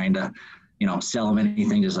you were trying to, you know, sell them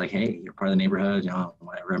anything, just like, hey, you're part of the neighborhood, you know,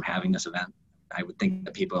 whatever, I'm having this event. I would think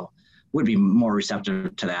that people would be more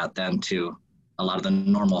receptive to that than to a lot of the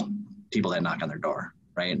normal people that knock on their door,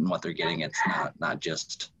 right? And what they're getting, it's not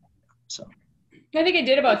just, so. I think I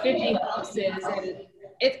did about 15 houses, and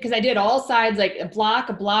because I did all sides, like a block,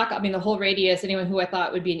 I mean, the whole radius, anyone who I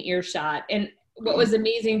thought would be an earshot. And what was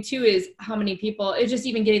amazing too is how many people, it's just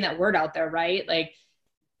even getting that word out there, right? Like,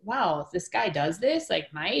 wow, this guy does this,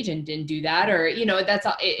 like my agent didn't do that, or, you know, that's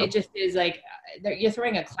all, it just is like, you're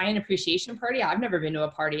throwing a client appreciation party. I've never been to a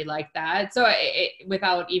party like that. So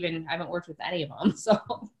without even, I haven't worked with any of them. So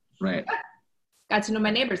right. Got to know my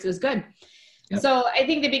neighbors. It was good. Yep. So I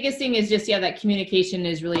think the biggest thing is just, that communication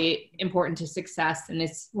is really important to success, and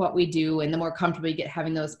it's what we do. And the more comfortable you get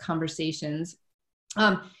having those conversations,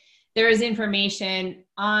 there is information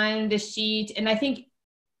on the sheet. And I think,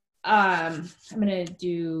 I'm going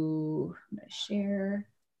to share,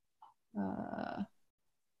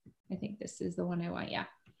 I think this is the one I want. Yeah.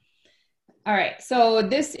 All right. So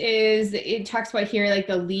it talks about here, like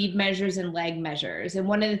the lead measures and lag measures. And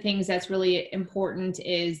one of the things that's really important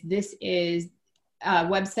is this is a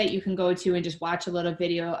website you can go to and just watch a little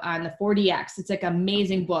video on the 4DX. It's like an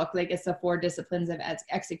amazing book. Like, it's the 4 disciplines of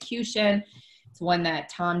execution. It's one that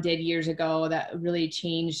Tom did years ago that really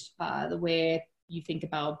changed the way you think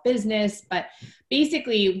about business. But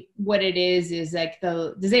basically what it is like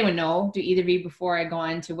does anyone know, do either of you, before I go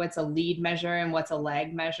on to what's a lead measure and what's a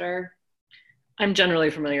lag measure? I'm generally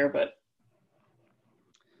familiar, but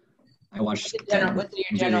I watched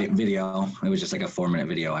that video. It was just like a 4-minute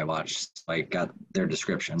video I watched. I got their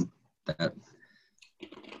description that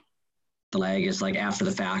the lag is like after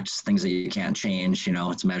the fact, things that you can't change, you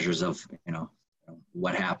know, it's measures of, you know,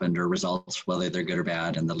 what happened or results, whether they're good or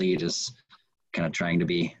bad. And the lead is kind of trying to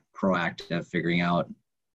be proactive, figuring out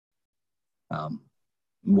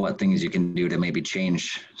what things you can do to maybe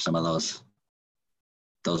change some of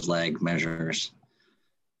those lag measures.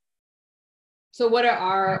 So what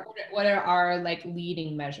are our like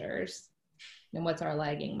leading measures, and what's our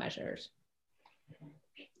lagging measures?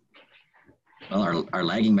 Well, our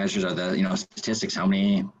lagging measures are the, you know, statistics. How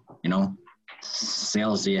many, you know,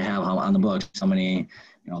 sales do you have on the books? How many,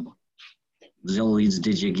 you know, Zillow leads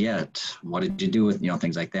did you get? What did you do with, you know,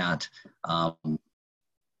 things like that?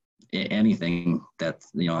 Anything that,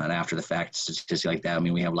 you know, an after the fact statistic like that. I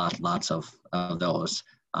mean, we have lots of those.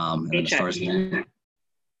 And as far as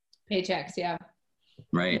paychecks, yeah.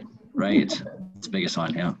 Right. It's the biggest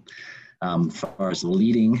one, yeah. As far as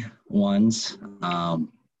leading ones, a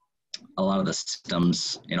lot of the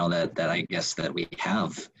systems, you know, that I guess that we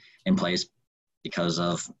have in place because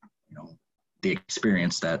of, you know, the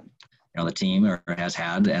experience that, you know, the team has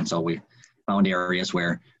had. And so we found areas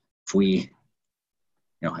where if we,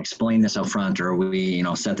 you know, explain this up front, or we, you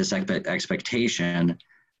know, set this expectation,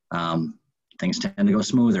 things tend to go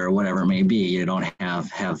smoother, or whatever it may be. You don't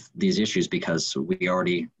have these issues because we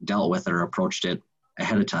already dealt with it or approached it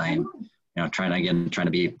ahead of time, you know, trying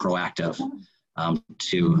to be proactive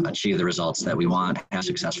to achieve the results that we want, have a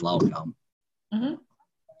successful outcome. Mm-hmm.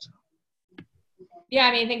 Yeah,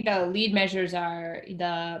 I mean, I think the lead measures are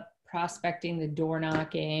the prospecting, the door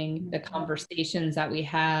knocking, the conversations that we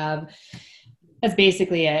have. That's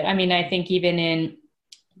basically it. I mean, I think even in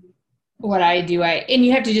what I do, and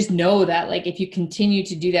you have to just know that, like, if you continue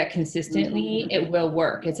to do that consistently, it will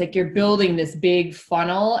work. It's like you're building this big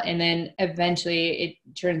funnel, and then eventually it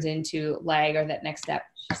turns into lag, or that next step.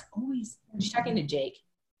 She's talking to Jake.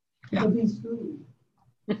 Yeah.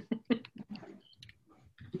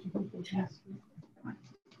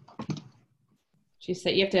 She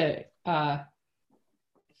said you have to,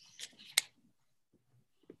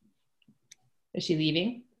 is she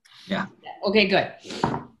leaving? Yeah. Okay, good.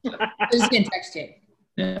 I'm just going to text you.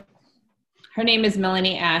 Yeah. Her name is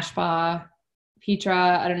Melanie Ashbaugh.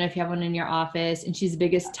 Petra, I don't know if you have one in your office, and she's the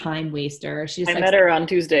biggest time waster. She just I met her on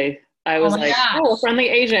Tuesday. I was like, oh, friendly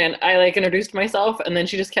agent. I like introduced myself, and then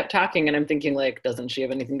she just kept talking, and I'm thinking like, doesn't she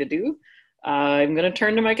have anything to do? I'm going to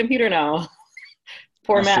turn to my computer now.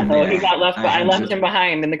 Poor Matt, though. He got left, but I left him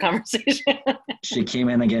behind in the conversation. She came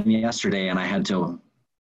in again yesterday, and I had to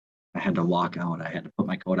walk out. I had to put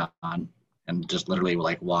my coat on and just literally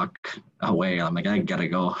like walk away. I'm like, I gotta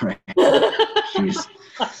go. Right? She's,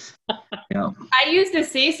 yeah. I used to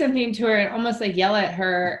say something to her and almost like yell at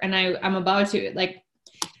her, and I'm about to like,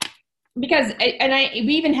 because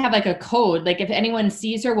we even have like a code. Like if anyone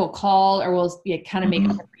sees her, we'll call or we'll kind of make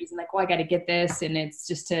up a reason like, oh, I got to get this, and it's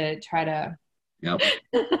just to try to. Yep.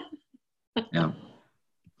 Yeah.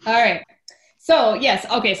 All right. So yes.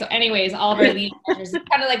 Okay. So anyways, all of our lead measures,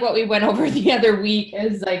 kind of like what we went over the other week,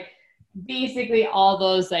 is like basically all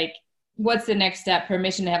those like, what's the next step?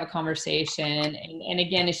 Permission to have a conversation. And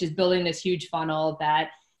again, it's just building this huge funnel that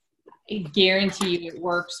I guarantee you it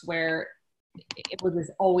works, where it will just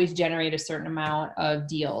always generate a certain amount of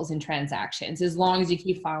deals and transactions as long as you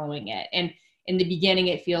keep following it. And in the beginning,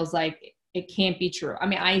 it feels like it can't be true. I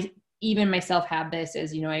mean, I even myself have this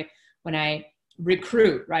as, you know, when I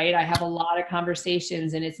recruit, right? I have a lot of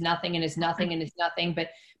conversations and it's nothing and it's nothing and it's nothing, but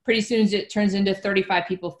pretty soon it turns into 35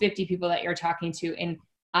 people, 50 people that you're talking to. And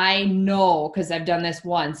I know, because I've done this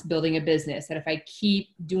once building a business, that if I keep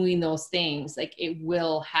doing those things, like it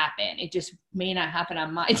will happen. It just may not happen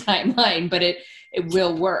on my timeline, but it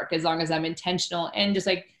will work as long as I'm intentional and just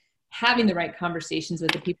like having the right conversations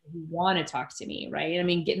with the people who want to talk to me. Right. I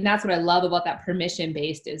mean, and that's what I love about that permission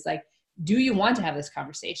based is like, do you want to have this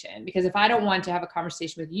conversation? Because if I don't want to have a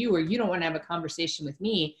conversation with you, or you don't want to have a conversation with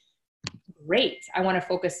me, great. I want to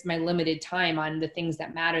focus my limited time on the things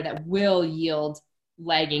that matter, that will yield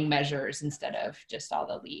lagging measures instead of just all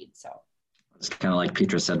the leads. So it's kind of like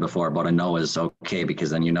Petra said before about a no is okay,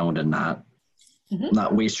 because then you know to not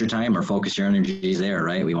waste your time or focus your energies there,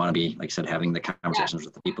 right? We want to be, like I said, having the conversations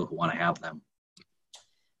with the people who want to have them.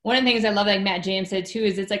 One of the things I love, like Matt James said too,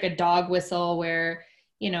 is it's like a dog whistle where,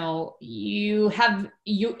 you know, you have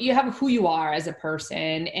who you are as a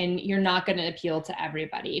person, and you're not going to appeal to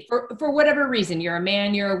everybody for whatever reason. You're a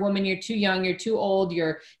man, you're a woman, you're too young, you're too old,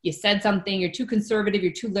 you said something, you're too conservative,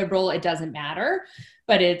 you're too liberal. It doesn't matter.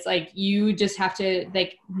 But it's like, you just have to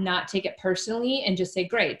like not take it personally and just say,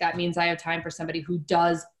 great, that means I have time for somebody who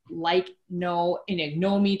does know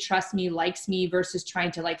me, trust me, likes me, versus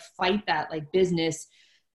trying to like fight that like business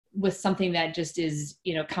with something that just is,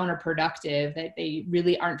 you know, counterproductive, that they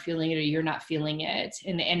really aren't feeling it or you're not feeling it.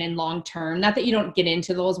 And in long term, not that you don't get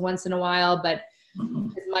into those once in a while, but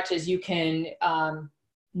as much as you can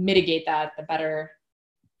mitigate that, the better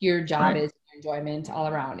your job is, your enjoyment all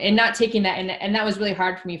around. And not taking that, and that was really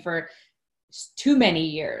hard for me for too many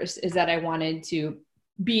years, is that I wanted to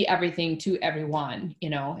be everything to everyone, you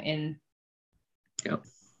know, and Yep.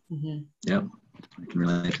 Yep. I can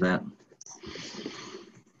relate to that.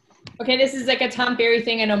 Okay, this is like a Tom Ferry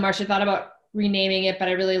thing. I know Marcia thought about renaming it, but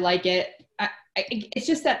I really like it. It's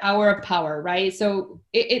just that hour of power, right? So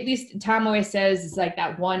at least Tom always says it's like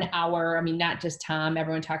that 1 hour. I mean, not just Tom.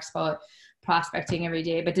 Everyone talks about prospecting every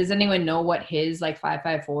day, but does anyone know what his like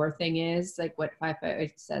 554 thing is? Like what 55,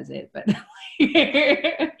 it says it, but.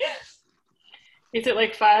 Is it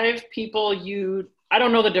like 5 people I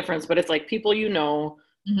don't know the difference, but it's like people you know,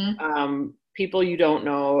 people you don't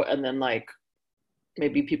know, and then like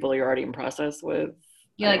maybe people you're already in process with.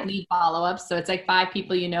 Yeah, like lead follow-ups. So it's like 5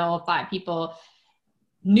 people you know, 5 people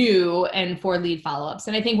new, and 4 lead follow-ups.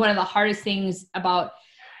 And I think one of the hardest things about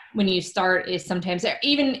when you start is sometimes,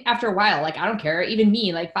 even after a while, like I don't care, even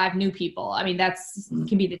me, like 5 new people. I mean, that's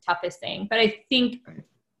can be the toughest thing. But I think,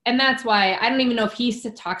 and that's why I don't even know if he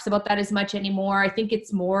talks about that as much anymore. I think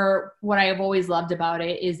it's more what I've always loved about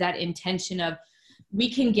it is that intention of, we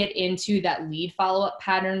can get into that lead follow-up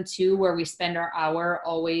pattern too, where we spend our hour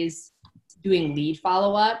always doing lead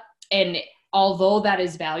follow-up. And although that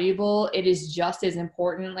is valuable, it is just as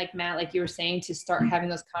important, like Matt, like you were saying, to start having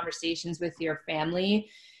those conversations with your family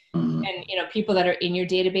and, you know, people that are in your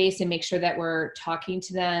database, and make sure that we're talking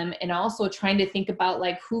to them, and also trying to think about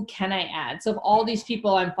like, who can I add? So if all these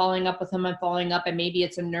people I'm following up with them, and maybe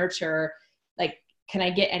it's a nurture, like, can I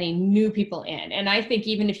get any new people in? And I think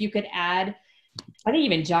even if you could add, I think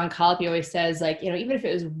even John Colopy always says, like, you know, even if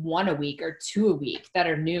it was 1 a week or 2 a week that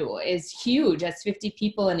are new is huge. That's 50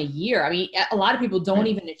 people in a year. I mean, a lot of people don't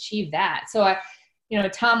even achieve that. So you know,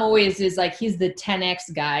 Tom always is like, he's the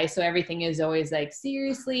 10X guy. So everything is always like,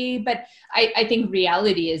 seriously. But I think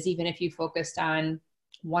reality is, even if you focused on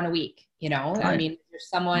 1 a week, you know, I mean, there's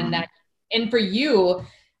someone that, and for you,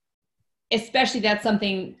 especially that's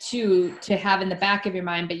something to have in the back of your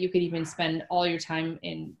mind, but you could even spend all your time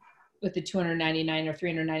with the 299 or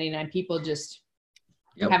 399 people, just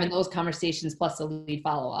having those conversations plus a lead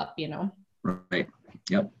follow-up, Right.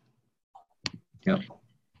 Yep.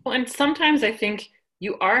 Well, and sometimes I think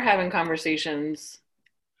you are having conversations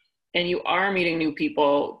and you are meeting new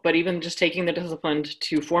people, but even just taking the discipline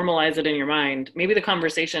to formalize it in your mind, maybe the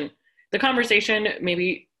conversation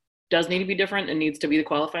maybe does need to be different and needs to be the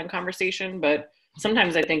qualifying conversation. But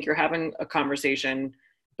sometimes I think you're having a conversation,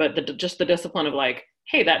 but just the discipline of like,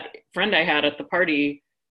 hey, that friend I had at the party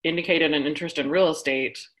indicated an interest in real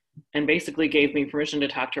estate and basically gave me permission to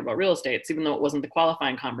talk to her about real estate. So even though it wasn't the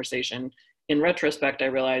qualifying conversation, in retrospect, I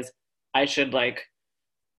realized I should like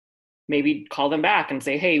maybe call them back and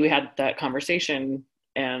say, hey, we had that conversation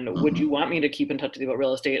and would you want me to keep in touch with you about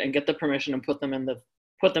real estate, and get the permission and put them in the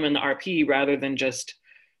RP rather than just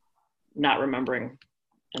not remembering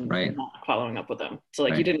and not following up with them. So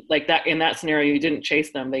like you didn't like that in that scenario, you didn't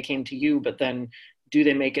chase them, they came to you, but then do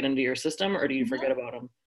they make it into your system or do you forget about them?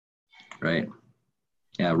 Right.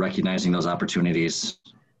 Yeah. Recognizing those opportunities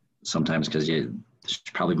sometimes, because there's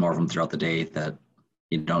probably more of them throughout the day that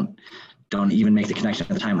you don't even make the connection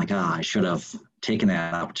at the time. Like, I should have taken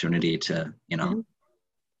that opportunity to,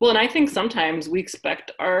 Well, and I think sometimes we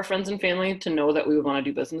expect our friends and family to know that we would want to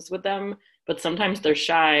do business with them, but sometimes they're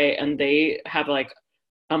shy and they have like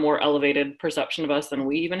a more elevated perception of us than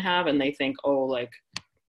we even have. And they think, oh, like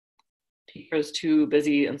Tara's too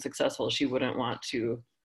busy and successful, she wouldn't want to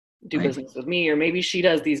do business with me. Or maybe she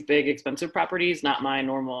does these big expensive properties, not my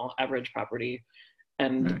normal average property.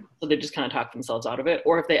 And so they just kind of talk themselves out of it.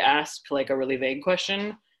 Or if they ask like a really vague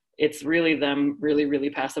question, it's really them really, really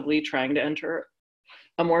passively trying to enter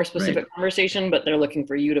a more specific conversation, but they're looking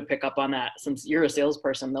for you to pick up on that. Since you're a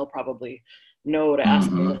salesperson, they'll probably know to ask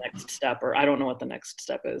for the next step, or I don't know what the next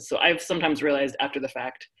step is. So I've sometimes realized after the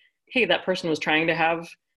fact, hey, that person was trying to have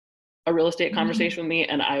a real estate conversation with me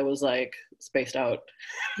and I was like spaced out.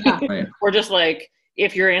 Or just like,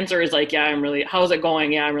 if your answer is like, how's it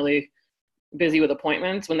going? Yeah, I'm really busy with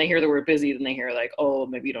appointments. When they hear the word busy, then they hear like, oh,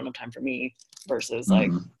 maybe you don't have time for me, versus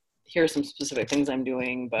like, here's some specific things I'm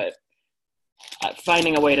doing, but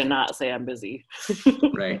finding a way to not say I'm busy.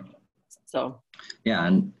 Right. So. Yeah.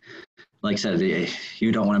 And like I said,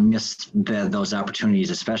 you don't want to miss those opportunities,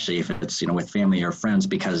 especially if it's, with family or friends,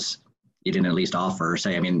 because you didn't at least offer or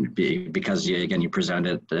say, because you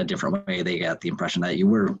presented it a different way, they got the impression that you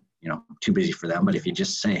were, too busy for them. But if you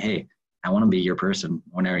just say, hey, I want to be your person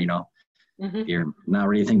whenever, if you're not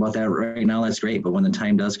ready to think about that right now, that's great. But when the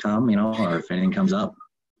time does come, or if anything comes up,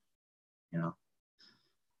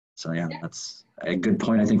 So yeah, that's a good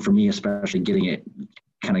point. I think for me, especially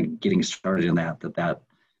getting started in that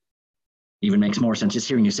even makes more sense. Just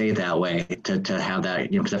hearing you say it that way to have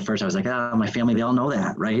that, because at first I was like, my family, they all know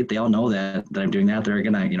that, right? They all know that I'm doing that. They're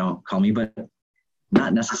going to, call me, but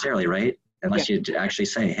not necessarily, right? Unless you actually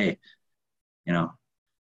say, hey, like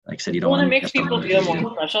I said, you don't want to make people feel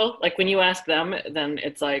more special. Like when you ask them, then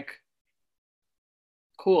it's like,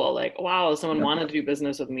 cool. Like, wow, someone wanted to do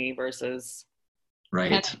business with me versus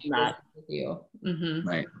not with you.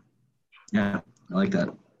 Right. Yeah. I like that.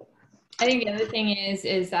 I think the other thing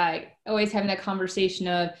is always having that conversation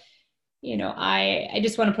of, I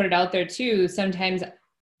just want to put it out there too. Sometimes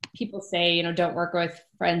people say, don't work with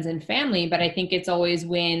friends and family, but I think it's always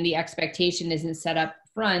when the expectation isn't set up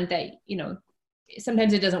front that,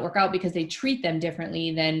 sometimes it doesn't work out because they treat them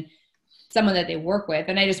differently than someone that they work with.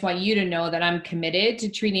 And I just want you to know that I'm committed to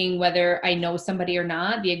treating whether I know somebody or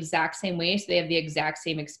not the exact same way, so they have the exact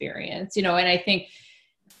same experience, and I think,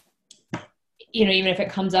 even if it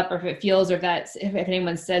comes up or if it feels, or if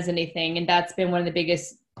anyone says anything, and that's been one of the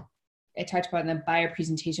biggest, I talked about in the buyer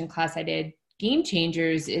presentation class I did, game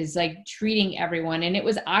changers, is like treating everyone. And it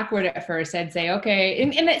was awkward at first. I'd say, okay.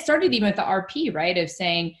 And it started even with the RP, right? Of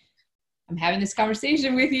saying, I'm having this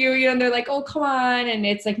conversation with you, and they're like, oh, come on. And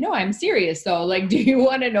it's like, no, I'm serious though. Like, do you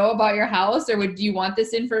want to know about your house, or do you want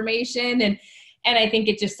this information? And I think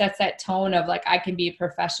it just sets that tone of like, I can be a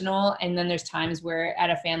professional. And then there's times where at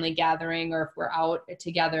a family gathering, or if we're out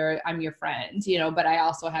together, I'm your friend, but I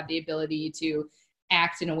also have the ability to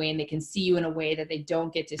act in a way, and they can see you in a way that they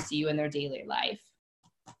don't get to see you in their daily life.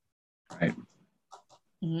 Right.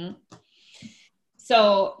 Mm-hmm.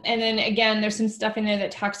 So, and then again, there's some stuff in there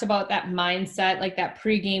that talks about that mindset, like that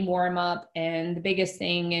pregame warm up. And the biggest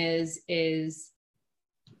thing is,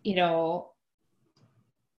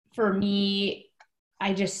 for me,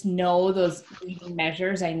 I just know those leading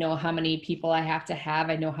measures. I know how many people I have to have.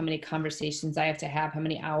 I know how many conversations I have to have, how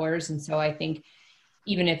many hours. And so I think,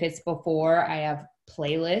 even if it's before, I have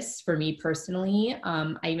playlists for me personally.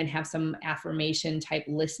 I even have some affirmation type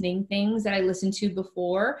listening things that I listen to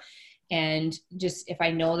before. And just if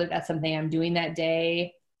I know that that's something I'm doing that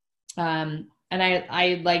day. And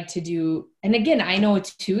I like to do, and again, I know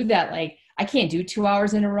too that like, I can't do 2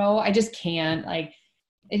 hours in a row. I just can't, like,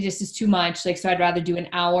 it just is too much. Like, so I'd rather do an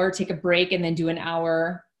hour, take a break, and then do an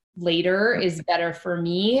hour later is better for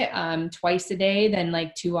me, twice a day than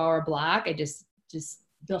like 2 hour block. I just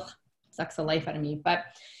ugh, sucks the life out of me. But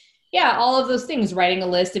yeah, all of those things, writing a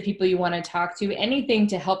list of people you want to talk to, anything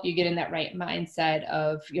to help you get in that right mindset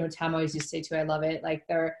of, you know, Tom always used to say too, I love it. Like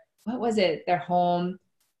what was it? They're home,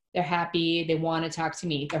 they're happy, they want to talk to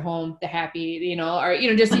me. They're home, they're happy, you know, or, you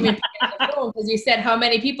know, just even pick up the phone, because you said how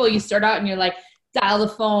many people you start out and you're like, dial the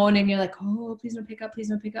phone and you're like, oh, please don't pick up, please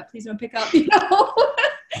don't pick up, please don't pick up, you know?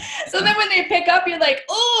 So then when they pick up, you're like,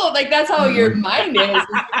 oh, like that's how your mind is. You're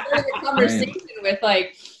starting a conversation with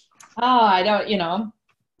like, oh, I don't, you know.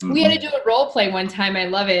 We had to do a role play one time. I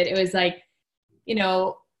love it. It was like, you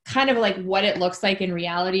know, kind of like what it looks like in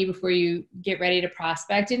reality before you get ready to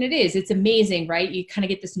prospect. And it's amazing, right? You kind of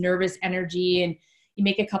get this nervous energy and you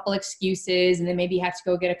make a couple excuses, and then maybe you have to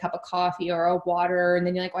go get a cup of coffee or a water. And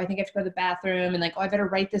then you're like, oh, I think I have to go to the bathroom, and like, oh, I better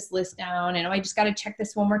write this list down. And oh, I just got to check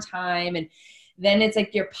this one more time. And then it's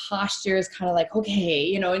like your posture is kind of like, okay,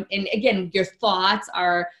 you know, and again, your thoughts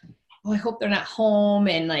are, oh, I hope they're not home.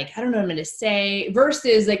 And like, I don't know what I'm going to say,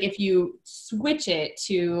 versus like, if you switch it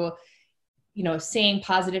to, you know, saying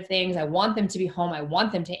positive things. I want them to be home. I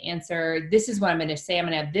want them to answer. This is what I'm going to say. I'm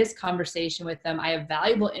going to have this conversation with them. I have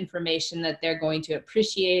valuable information that they're going to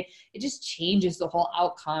appreciate. It just changes the whole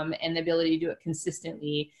outcome and the ability to do it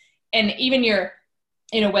consistently. And even your,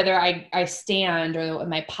 you know, whether I stand or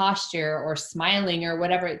my posture or smiling or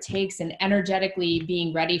whatever it takes, and energetically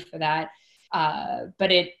being ready for that.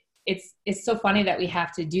 But it's so funny that we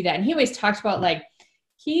have to do that. And he always talked about, like,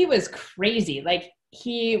 he was crazy. Like,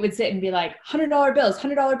 he would sit and be like, $100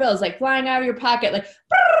 bills, like flying out of your pocket, like,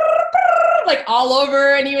 like all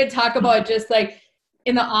over. And he would talk about just like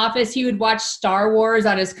in the office, he would watch Star Wars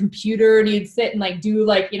on his computer, and he'd sit and like do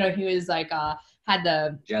like, you know, he was like, had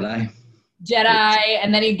the Jedi,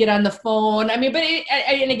 and then he'd get on the phone. I mean, but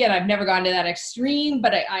and again, I've never gone to that extreme,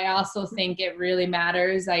 but I also think it really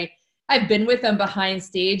matters. I've been with him behind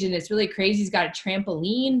stage, and it's really crazy. He's got a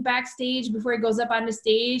trampoline backstage before he goes up on the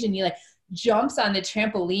stage, and he like jumps on the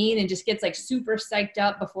trampoline and just gets like super psyched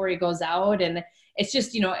up before he goes out. And it's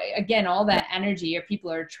just, you know, again, all that energy, or people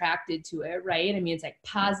are attracted to it, right? I mean, it's like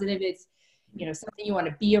positive. It's, you know, something you want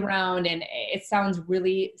to be around. And it sounds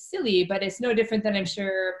really silly, but it's no different than, I'm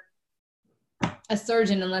sure, a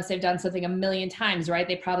surgeon, unless they've done something a million times, right?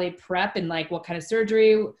 They probably prep and like, what kind of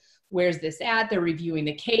surgery, where's this at? They're reviewing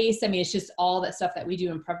the case. I mean, it's just all that stuff that we do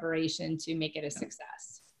in preparation to make it a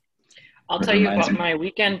success. I'll tell you about my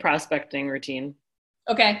weekend prospecting routine.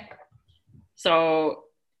 Okay. So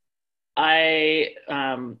I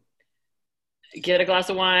get a glass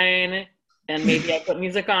of wine, and maybe I put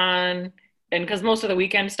music on, and because most of the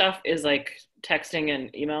weekend stuff is like texting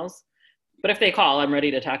and emails, but if they call, I'm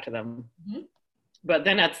ready to talk to them. Mm-hmm. But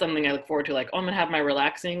then that's something I look forward to, like, oh, I'm gonna have my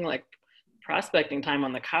relaxing like prospecting time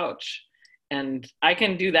on the couch, and I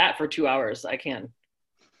can do that for 2 hours. I can.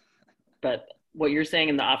 But what you're saying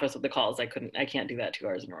in the office with the calls, I can't do that 2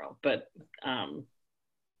 hours in a row. But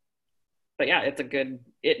yeah, then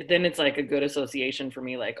it's like a good association for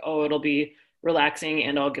me. Like, oh, it'll be relaxing,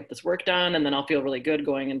 and I'll get this work done, and then I'll feel really good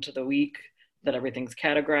going into the week that everything's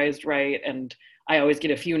categorized right. And I always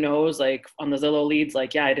get a few no's, like on the Zillow leads,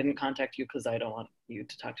 like, yeah, I didn't contact you because I don't want you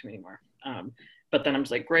to talk to me anymore. But then I'm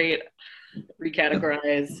just like, great,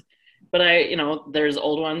 recategorize. But you know, there's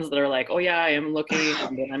old ones that are like, oh yeah, I am looking,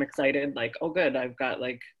 and then I'm excited. Like, oh good, I've got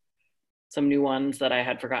like some new ones that I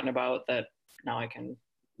had forgotten about that now I can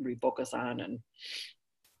refocus on. And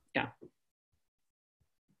yeah.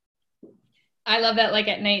 I love that. Like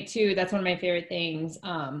at night too, that's one of my favorite things.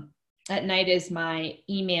 At night is my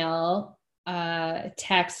email,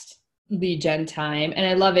 text lead gen time. And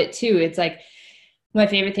I love it too. It's like my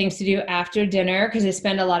favorite things to do after dinner, because I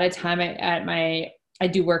spend a lot of time I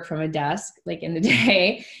do work from a desk like in the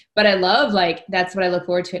day, but I love, like, that's what I look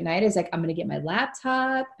forward to at night, is like, I'm going to get my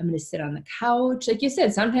laptop. I'm going to sit on the couch. Like you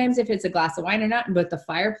said, sometimes if it's a glass of wine or not, and put the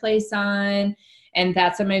fireplace on, and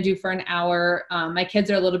that's what I'm going to do for an hour. My kids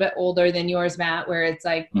are a little bit older than yours, Matt, where it's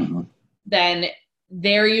like, then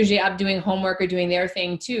they're usually up doing homework or doing their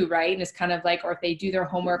thing too. Right. And it's kind of like, or if they do their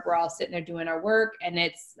homework, we're all sitting there doing our work. And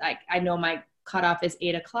it's like, I know my cutoff is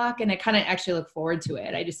 8:00, and I kind of actually look forward to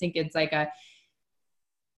it. I just think it's like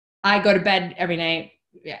I go to bed every night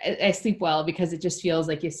yeah, I sleep well because it just feels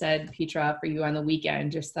like you said, Petra, for you on the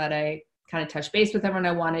weekend, just that I kind of touched base with everyone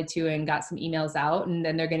I wanted to and got some emails out, and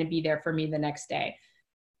then they're going to be there for me the next day.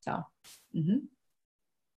 So, do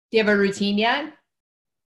you have a routine yet?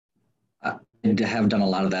 I have done a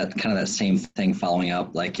lot of that, kind of that same thing, following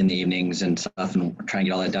up like in the evenings and stuff and trying to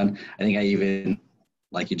get all that done. I think I even,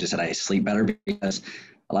 like you just said, I sleep better because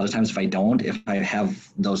a lot of times if I have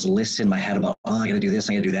those lists in my head about, oh, I got to do this,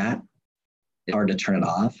 I got to do that, it's hard to turn it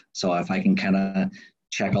off. So if I can kind of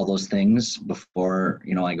check all those things before,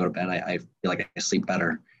 I go to bed, I feel like I sleep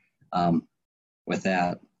better with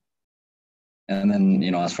that. And then,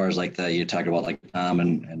 as far as like you talked about like Tom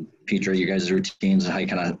and Petra, you guys' routines, how you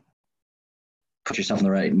kind of put yourself in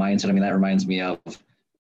the right mindset. I mean, that reminds me of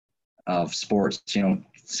sports,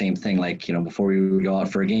 same thing, like, before we go out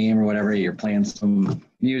for a game or whatever, you're playing some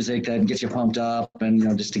music that gets you pumped up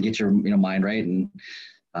and, just to get your, mind right. And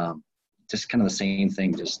just kind of the same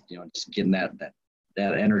thing, just getting that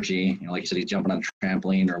energy, like you said, he's jumping on a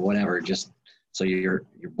trampoline or whatever, just so your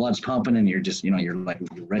blood's pumping and you're just, you're like,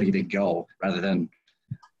 you're ready to go rather than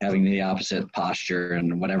having the opposite posture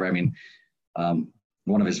and whatever. I mean,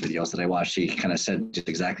 one of his videos that I watched, he kind of said just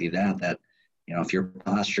exactly that, if your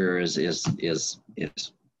posture is the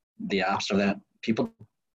opposite of that, people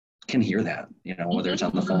can hear that, whether it's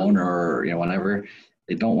on the phone or, whatever,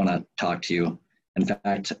 they don't want to talk to you. In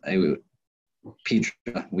fact,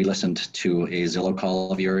 Petra, we listened to a Zillow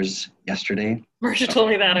call of yours yesterday. Marsha told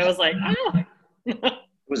me that. I was like, oh. It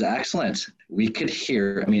was excellent. We could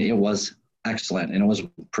hear, it was excellent. And it was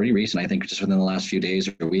pretty recent, I think, just within the last few days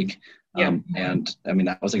or a week. Yeah. And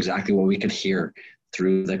that was exactly what we could hear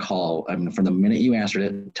through the call. From the minute you answered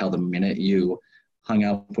it till the minute you hung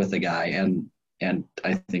up with the guy. And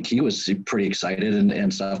I think he was pretty excited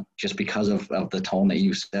and stuff just because of the tone that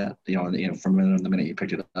you set, from the minute you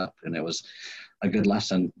picked it up. And it was a good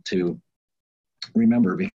lesson to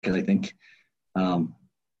remember because I think,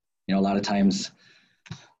 a lot of times,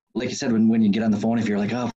 like you said, when you get on the phone, if you're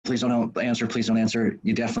like, oh, please don't answer,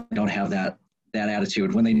 you definitely don't have that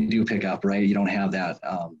attitude. When they do pick up, right, you don't have that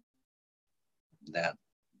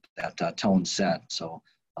tone set. So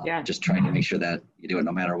just trying to make sure that you do it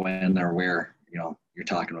no matter when or where, you're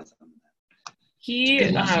talking with them.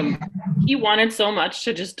 He wanted so much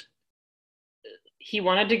to he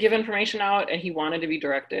wanted to give information out and he wanted to be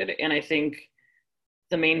directed. And I think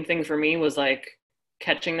the main thing for me was like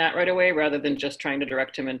catching that right away rather than just trying to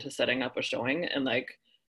direct him into setting up a showing. And like,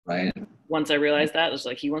 right. Once I realized that, it was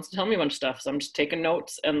like, he wants to tell me a bunch of stuff. So I'm just taking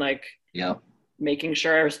notes and like, making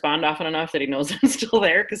sure I respond often enough that he knows I'm still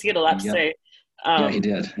there. Cause he had a lot to say. Yeah, he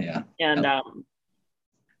did. Yeah. And,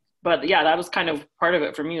 but yeah, that was kind of part of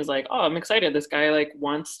it for me, was like, oh, I'm excited. This guy like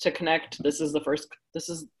wants to connect.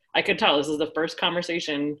 I could tell this is the first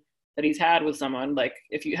conversation that he's had with someone. Like,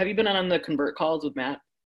 have you been on the Convert calls with Matt?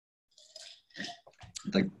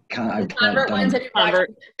 The Convert ones that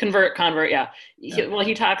Convert. Yeah.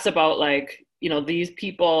 He talks about like, these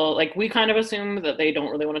people, like we kind of assume that they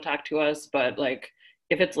don't really want to talk to us, but like,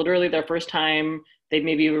 if it's literally their first time, they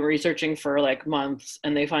maybe were researching for like months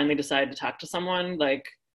and they finally decide to talk to someone, like,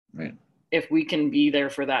 right. If we can be there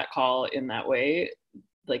for that call in that way,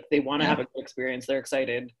 like they want to have a good experience, they're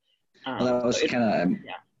excited. Well, that was kind of,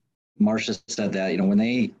 Marsha said that, when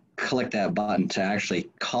they click that button to actually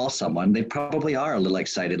call someone, they probably are a little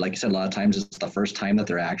excited. Like you said, a lot of times it's the first time that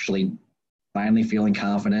they're actually finally feeling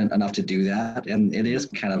confident enough to do that. And it is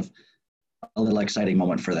kind of a little exciting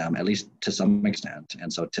moment for them, at least to some extent.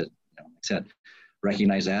 And so to, like I said,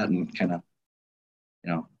 recognize that and kind of,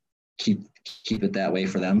 keep it that way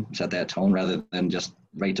for them, set that tone rather than just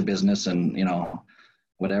right to business and,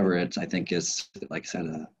 whatever it's, I think is, like I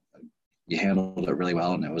said, you handled it really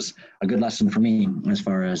well. And it was a good lesson for me as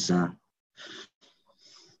far as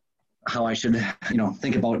how I should,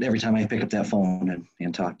 think about it every time I pick up that phone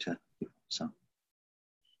and talk to people. So.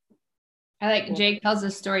 I like Jake tells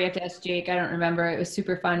this story. I have to ask Jake. I don't remember. It was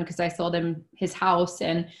super fun because I sold him his house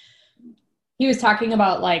and he was talking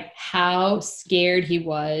about like how scared he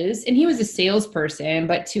was, and he was a salesperson,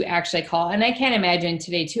 but to actually call, and I can't imagine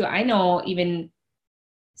today too. I know even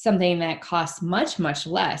something that costs much, much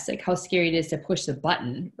less, like how scary it is to push the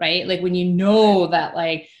button, right? Like when you know that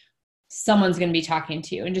like someone's going to be talking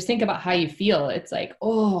to you, and just think about how you feel. It's like,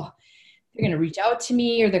 oh, they're going to reach out to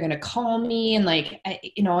me or they're going to call me. And like,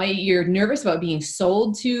 you're nervous about being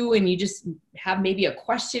sold to, and you just have maybe a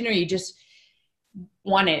question, or you just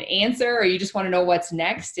want an answer, or you just want to know what's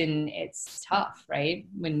next. And it's tough, right?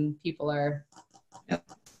 When people are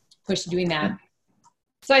pushed to doing that.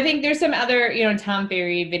 So I think there's some other, Tom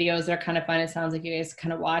Ferry videos that are kind of fun. It sounds like you guys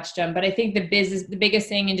kind of watched them, but I think the biggest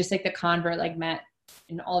thing, and just like the convert, like Matt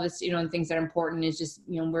all this, you know, and things that are important is just,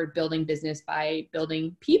 you know, we're building business by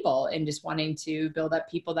building people and just wanting to build up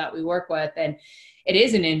people that we work with. And it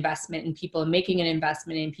is an investment in people, and making an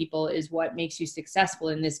investment in people is what makes you successful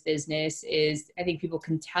in this business. Is, I think people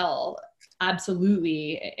can tell.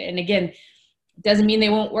 Absolutely. And again, doesn't mean they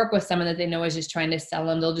won't work with someone that they know is just trying to sell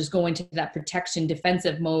them. They'll just go into that protection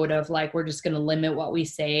defensive mode of like, we're just going to limit what we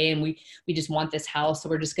say. And we just want this house. So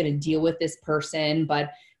we're just going to deal with this person,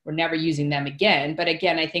 but we're never using them again. But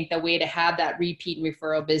again, I think the way to have that repeat and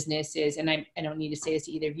referral business is, and I don't need to say this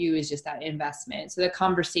to either of you, is just that investment. So the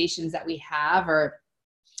conversations that we have are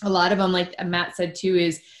a lot of them, like Matt said too,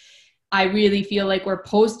 is I really feel like we're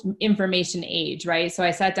post information age, right? So I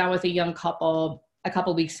sat down with a young couple a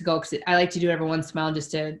couple of weeks ago, because I like to do it every once in a while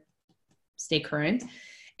just to stay current.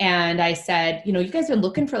 And I said, you know, you guys have been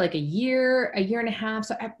looking for like a year and a half.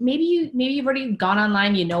 So maybe you've already gone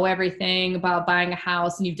online, you know everything about buying a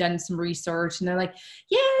house and you've done some research. And they're like,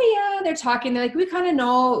 yeah. They're talking. They're like, we kind of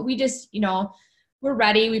know, we just, you know, we're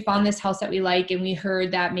ready. We found this house that we like, and we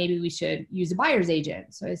heard that maybe we should use a buyer's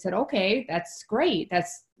agent. So I said, okay, that's great.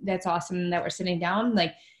 That's awesome that we're sitting down.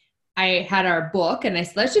 Like, I had our book and I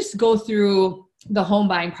said, let's just go through the home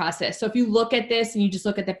buying process. So if you look at this and you just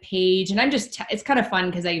look at the page, and I'm just, it's kind of fun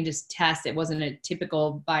because I can just test. It wasn't a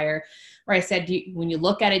typical buyer where I said, when you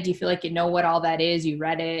look at it, do you feel like you know what all that is? You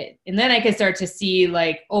read it. And then I could start to see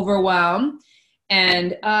like overwhelm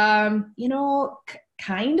and, you know,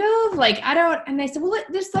 kind of like, I don't, and I said, well,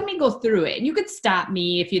 just let me go through it. And you could stop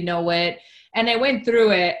me if you know it. And I went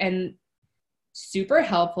through it, and super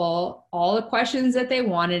helpful. All the questions that they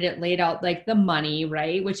wanted, it laid out like the money,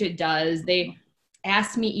 right? Which it does. They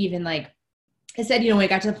asked me even like, I said, you know, when I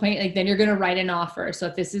got to the point, like, then you're going to write an offer. So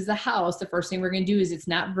if this is the house, the first thing we're going to do is, it's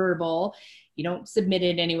not verbal. You don't submit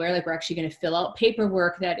it anywhere. Like, we're actually going to fill out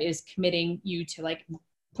paperwork that is committing you to like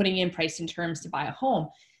putting in price and terms to buy a home.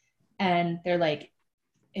 And they're like,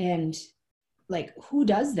 and like, who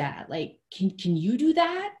does that? Like, can you do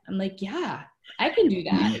that? I'm like, yeah, I can do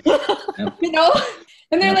that. You know?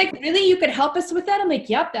 And they're like, really? You could help us with that? I'm like,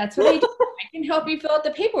 yep, that's what I do. I can help you fill out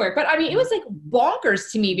the paperwork. But I mean, it was like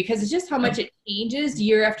bonkers to me, because it's just how much it changes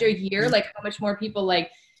year after year, like how much more people,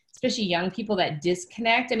 like, especially young people, that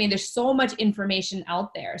disconnect. I mean, there's so much information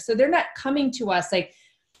out there. So they're not coming to us. Like,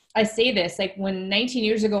 I say this, like, when 19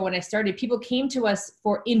 years ago, when I started, people came to us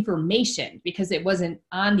for information because it wasn't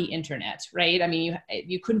on the internet, right? I mean,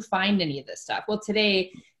 you couldn't find any of this stuff. Well,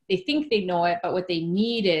 today they think they know it, but what they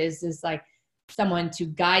need is like someone to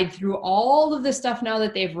guide through all of the stuff now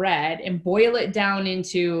that they've read and boil it down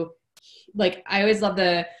into, like, I always love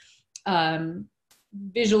the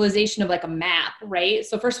visualization of like a map, right?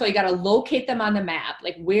 So first of all, you got to locate them on the map.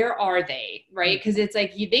 Like, where are they, right? Because it's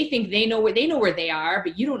like they think they know where they are,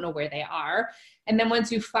 but you don't know where they are. And then once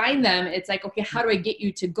you find them, it's like, okay, how do I get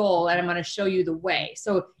you to goal? And I'm going to show you the way.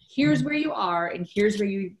 So here's where you are, and here's where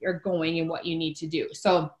you are going and what you need to do.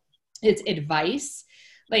 So it's advice.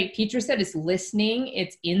 Like Petra said, it's listening,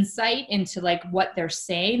 it's insight into like what they're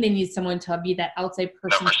saying. They need someone to be that outside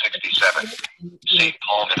person. Number 67, St.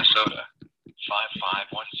 Paul, Minnesota,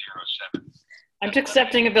 55107. I'm just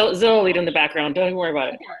accepting a Zillow lead in the background. Don't even worry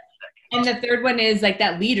about it. And the third one is like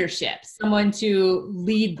that leadership, someone to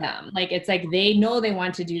lead them. Like, it's like they know they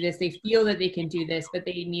want to do this. They feel that they can do this, but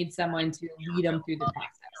they need someone to lead them through the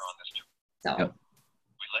process. So,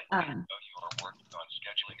 We'd like to know you are working on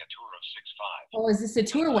scheduling a tour of 6-5. Oh, is this a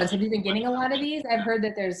tour ones? Have you been getting a lot of these? I've heard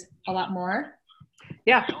that there's a lot more.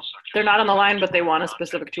 Yeah, they're not on the line, but they want a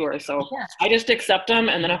specific tour. So Yeah. I just accept them.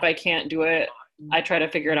 And then if I can't do it, I try to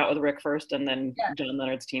figure it out with Rick first, and then John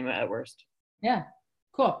Leonard's team at worst. Yeah,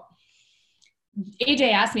 cool.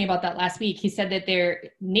 AJ asked me about that last week. He said that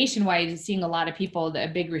they're nationwide seeing a lot of people, a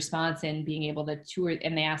big response in being able to tour.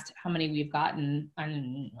 And they asked how many we've gotten. I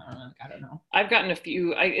don't know. I've gotten a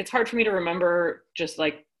few. It's hard for me to remember. Just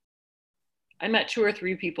like, I met 2 or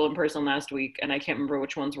 3 people in person last week, and I can't remember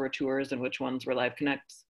which ones were tours and which ones were live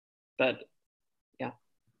connects. But yeah.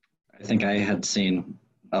 I think I had seen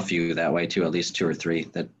a few that way too, at least 2 or 3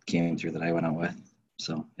 that came through that I went out with.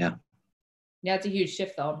 So, yeah. Yeah, it's a huge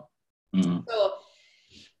shift though. Mm-hmm. So,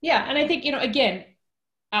 yeah. And I think, you know, again,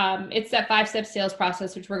 it's that 5-step sales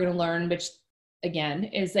process, which we're going to learn, which again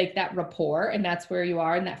is like that rapport. And that's where you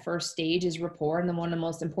are in that first stage is rapport. And then one of the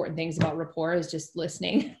most important things about rapport is just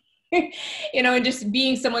listening, you know, and just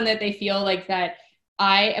being someone that they feel like that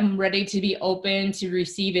I am ready to be open to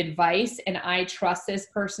receive advice, and I trust this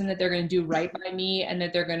person that they're going to do right by me and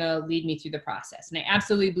that they're going to lead me through the process. And I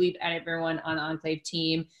absolutely believe everyone on Enclave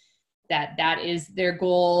team that is their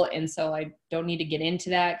goal. And so I don't need to get into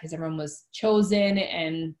that because everyone was chosen.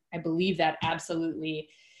 And I believe that absolutely.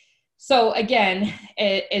 So again,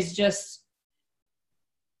 it is just,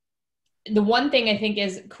 the one thing I think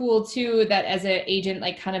is cool too, that as an agent,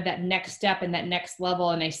 like kind of that next step and that next level,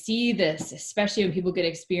 and I see this, especially when people get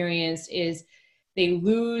experience, is they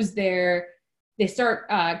start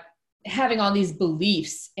having all these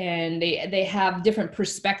beliefs, and they have different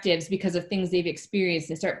perspectives because of things they've experienced.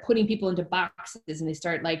 They start putting people into boxes, and they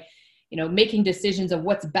start like, making decisions of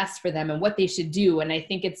what's best for them and what they should do. And I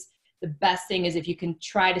think it's, the best thing is if you can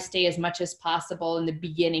try to stay as much as possible in the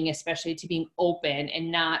beginning, especially to being open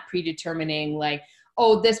and not predetermining like,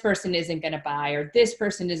 oh, this person isn't going to buy, or this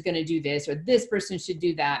person is going to do this, or this person should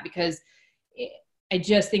do that, because I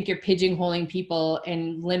just think you're pigeonholing people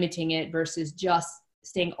and limiting it versus just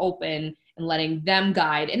staying open and letting them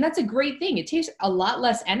guide. And that's a great thing. It takes a lot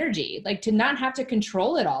less energy, like to not have to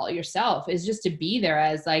control it all yourself, is just to be there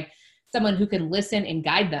as like someone who can listen and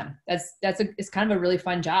guide them. It's kind of a really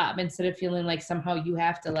fun job, instead of feeling like somehow you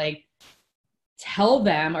have to like tell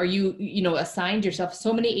them, or assigned yourself.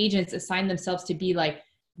 So many agents assign themselves to be like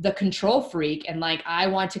the control freak, and like, I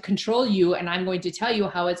want to control you, and I'm going to tell you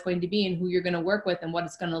how it's going to be and who you're going to work with and what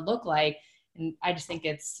it's going to look like. And I just think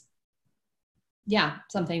it's,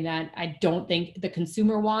 something that I don't think the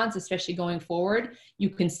consumer wants, especially going forward. You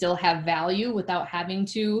can still have value without having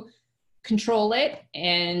to control it,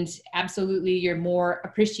 and absolutely you're more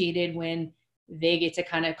appreciated when they get to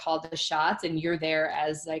kind of call the shots, and you're there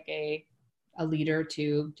as like a leader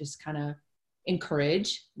to just kind of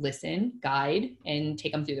encourage, listen, guide, and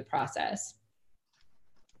take them through the process.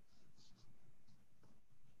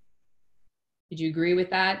 Did you agree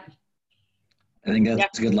with that? I think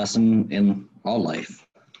that's a good lesson in all life.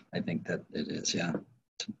 I think that it is,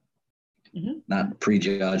 not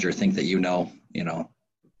prejudge or think that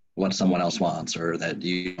what someone else wants, or that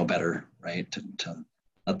you know better, right? To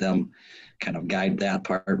let them kind of guide that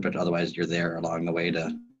part, but otherwise you're there along the way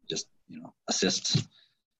to just, assist,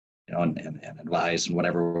 and advise in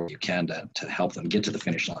whatever you can to help them get to the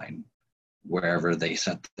finish line, wherever they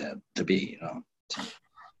set that to be,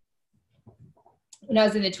 When I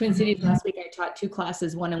was in the Twin Cities last week, I taught 2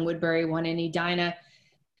 classes, one in Woodbury, one in Edina.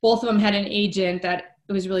 Both of them had an agent that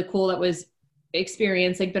it was really cool, that was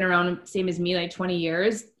experienced, like been around same as me, like 20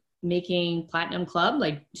 years, making Platinum Club,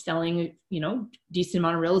 like selling, decent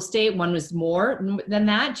amount of real estate. One was more than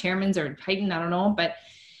that, Chairman's or Titan, I don't know. But,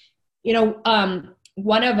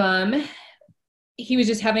 one of them, he was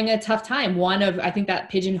just having a tough time. I think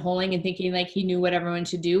that pigeonholing and thinking like he knew what everyone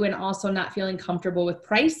should do, and also not feeling comfortable with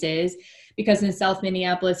prices, because in South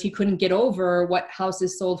Minneapolis, he couldn't get over what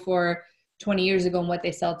houses sold for 20 years ago and what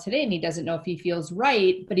they sell today. And he doesn't know if he feels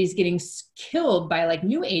right, but he's getting killed by like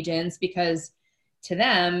new agents, because to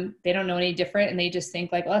them, they don't know any different. And they just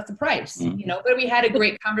think like, well, that's the price, but we had a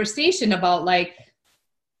great conversation about like,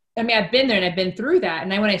 I've been there and I've been through that.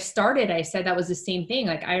 And when I started, I said that was the same thing.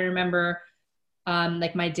 Like, I remember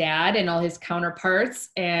like my dad and all his counterparts,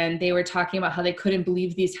 and they were talking about how they couldn't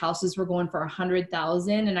believe these houses were going for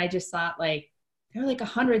 $100,000. And I just thought like, they're like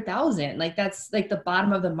 100,000. Like that's like the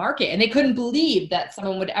bottom of the market. And they couldn't believe that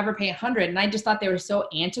someone would ever pay 100. And I just thought they were so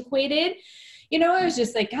antiquated. I was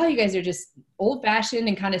just like, oh, you guys are just old fashioned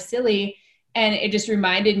and kind of silly. And it just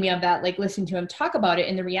reminded me of that, like listening to him talk about it.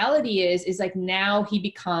 And the reality is like now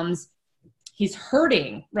he's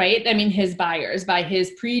hurting, right? His buyers by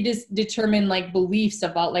his predetermined like beliefs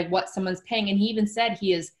about like what someone's paying. And he even said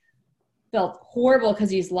he has felt horrible because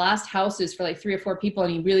he's lost houses for like 3 or 4 people.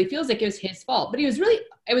 And he really feels like it was his fault, but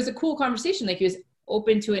it was a cool conversation. Like he was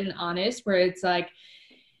open to it and honest, where it's like,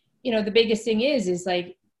 the biggest thing is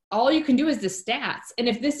like, all you can do is the stats. And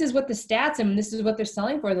if this is what the stats and this is what they're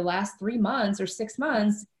selling for the last 3 months or 6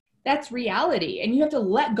 months, that's reality. And you have to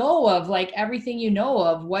let go of like everything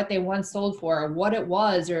of what they once sold for, or what it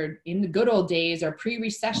was, or in the good old days, or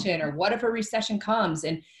pre-recession, or what if a recession comes.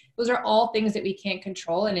 And those are all things that we can't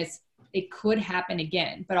control. And it could happen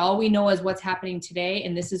again. But all we know is what's happening today,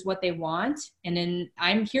 and this is what they want. And then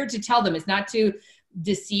I'm here to tell them, it's not to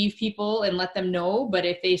deceive people and let them know, but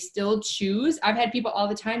if they still choose, I've had people all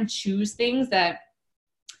the time choose things that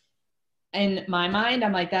in my mind,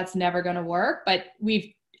 I'm like, that's never going to work. But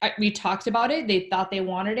we talked about it. They thought they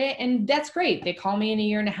wanted it, and that's great. They call me in a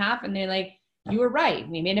year and a half and they're like, you were right.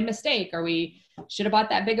 We made a mistake, or we should have bought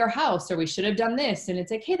that bigger house, or we should have done this. And it's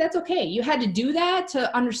like, hey, that's okay. You had to do that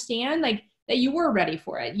to understand like that you were ready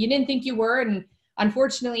for it. You didn't think you were. And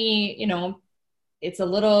unfortunately, it's a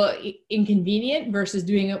little inconvenient versus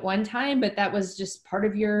doing it one time, but that was just part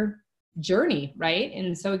of your journey. Right.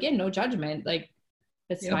 And so again, no judgment, like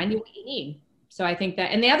let's find you what you need. So I think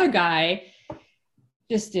that, and the other guy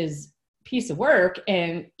just is a piece of work.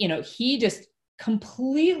 And, he just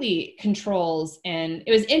completely controls. And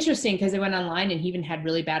it was interesting because I went online and he even had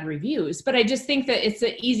really bad reviews. But I just think that it's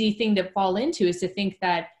an easy thing to fall into, is to think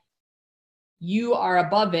that you are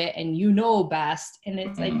above it and you know best. And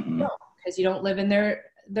it's like, no, because you don't live in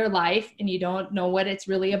their life and you don't know what it's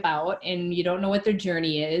really about and you don't know what their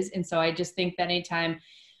journey is. And so I just think that anytime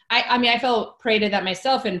I mean, I felt prey to that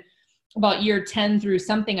myself. And about year 10 through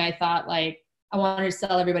something, I thought like, I wanted to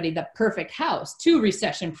sell everybody the perfect house to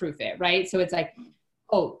recession proof it. Right. So it's like,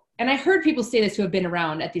 oh, and I heard people say this who have been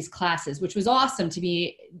around at these classes, which was awesome to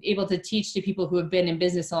be able to teach to people who have been in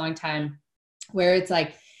business a long time, where it's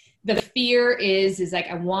like, the fear is like,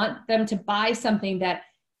 I want them to buy something that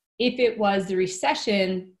if it was the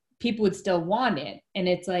recession, people would still want it. And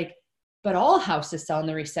it's like, but all houses sell in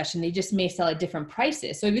the recession. They just may sell at different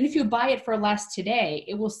prices. So even if you buy it for less today,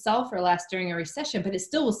 it will sell for less during a recession, but it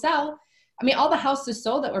still will sell. I mean, all the houses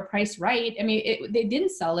sold that were priced right. I mean, they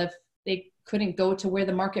didn't sell if they couldn't go to where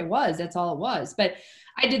the market was. That's all it was. But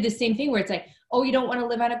I did the same thing where it's like, oh, you don't want to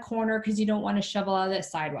live on a corner because you don't want to shovel out of that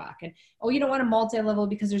sidewalk. And, oh, you don't want a multi-level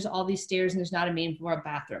because there's all these stairs and there's not a main floor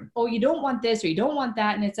bathroom. Oh, you don't want this or you don't want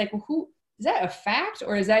that. And it's like, well, who is that, a fact?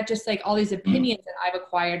 Or is that just like all these opinions that I've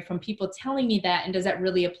acquired from people telling me that? And does that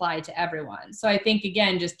really apply to everyone? So I think,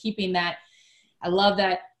 again, just keeping that, I love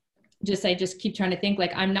that. I just keep trying to think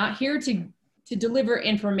like, I'm not here to deliver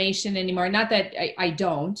information anymore. Not that I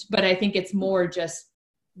don't, but I think it's more just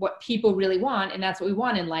what people really want. And that's what we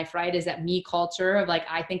want in life, right? Is that me culture of like,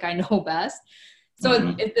 I think I know best. So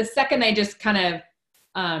the second I just kind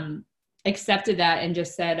of accepted that and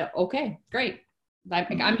just said, okay, great.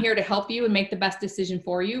 I'm here to help you and make the best decision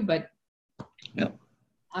for you, but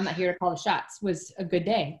I'm not here to call the shots, was a good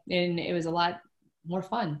day. And it was a lot more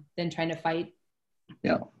fun than trying to fight.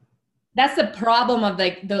 Yeah. That's the problem of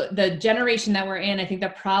like the generation that we're in. I think the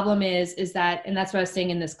problem is that, and that's what I was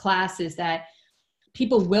saying in this class, is that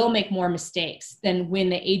people will make more mistakes than when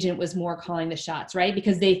the agent was more calling the shots, right?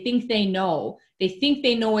 Because they think they know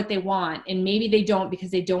what they want, and maybe they don't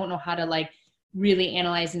because they don't know how to like really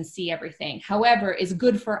analyze and see everything. However, it's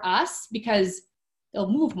good for us because they'll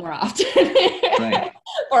move more often right.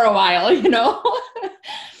 for a while, you know?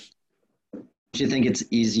 Do you think it's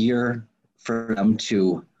easier for them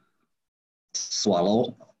to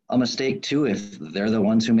swallow a mistake too if they're the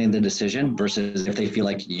ones who made the decision versus if they feel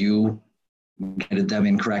like you guided them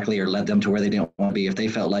incorrectly or led them to where they didn't want to be? If they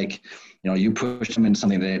felt like, you pushed them into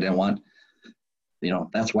something they didn't want,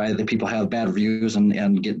 that's why the people have bad reviews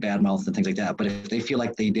and get bad mouth and things like that. But if they feel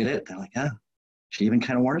like they did it, they're like, yeah, she even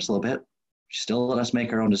kind of warned us a little bit. She still let us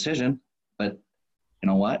make our own decision. But you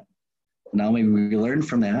know what? Now maybe we learned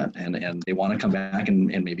from that and they want to come back and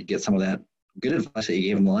maybe get some of that good advice that you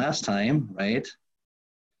gave them the last time, right?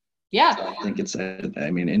 Yeah. So I think it's,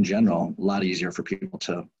 in general, a lot easier for people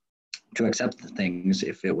to accept the things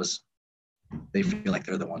if it was, they feel like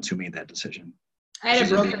they're the ones who made that decision. I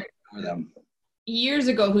had a broker for them years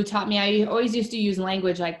ago who taught me, I always used to use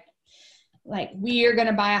language like we are going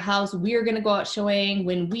to buy a house, we are going to go out showing,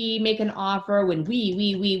 when we make an offer, when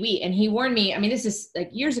we, and he warned me, this is like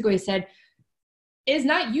years ago, he said, it is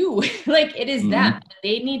not you, like it is them.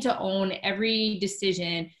 They need to own every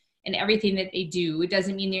decision and everything that they do. It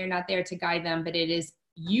doesn't mean you're not there to guide them, but it is,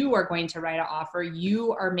 you are going to write an offer.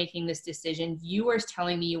 You are making this decision. You are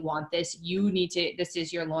telling me you want this. This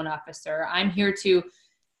is your loan officer. I'm here to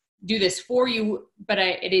do this for you, but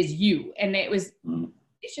it is you. And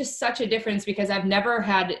it's just such a difference because I've never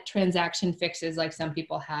had transaction fixes like some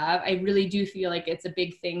people have. I really do feel like it's a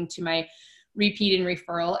big thing to my repeat and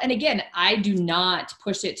referral. And again, I do not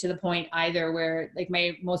push it to the point either where, like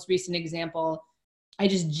my most recent example, I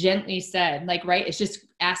just gently said, like, right, it's just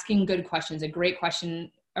asking good questions. A great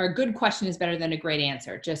question or a good question is better than a great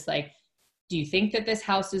answer. Just like, do you think that this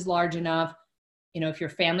house is large enough? If your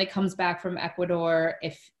family comes back from Ecuador,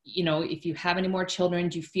 if you have any more children,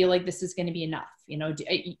 do you feel like this is going to be enough?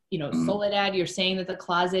 Soledad, you're saying that the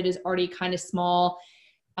closet is already kind of small,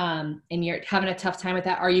 and you're having a tough time with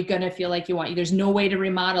that. Are you going to feel like there's no way to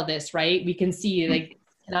remodel this, right? We can see like it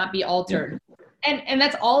cannot be altered. And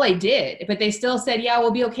that's all I did, but they still said, yeah,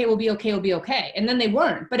 we'll be okay. We'll be okay. We'll be okay. And then they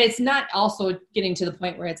weren't, but it's not also getting to the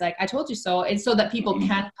point where it's like, I told you so. And so that people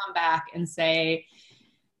can come back and say,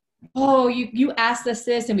 oh, you asked us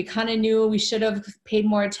this and we kind of knew we should have paid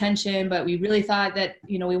more attention, but we really thought that,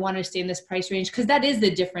 we wanted to stay in this price range. Cause that is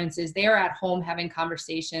the difference, is they're at home having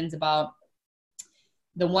conversations about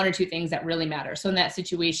the one or two things that really matter. So in that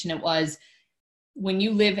situation, it was when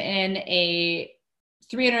you live in a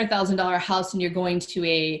 $300,000 house and you're going to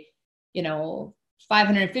a, $5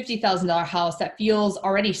 $550,000 house that feels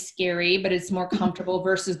already scary, but it's more comfortable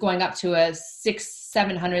versus going up to a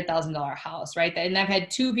 $700,000 house, right? And I've had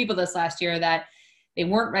 2 people this last year that they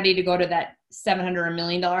weren't ready to go to that $700 or $1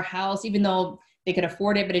 million house, even though they could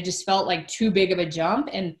afford it, but it just felt like too big of a jump.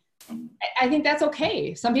 And I think that's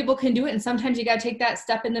okay. Some people can do it. And sometimes you got to take that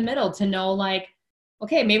step in the middle to know, like,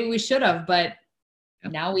 okay, maybe we should have, but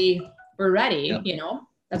now we're ready, you know,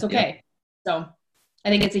 that's okay. So I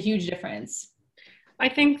think it's a huge difference. I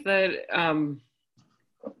think that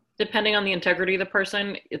depending on the integrity of the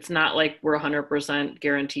person, it's not like we're 100%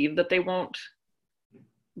 guaranteed that they won't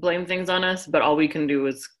blame things on us, but all we can do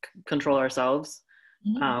is control ourselves.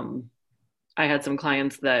 Mm-hmm. I had some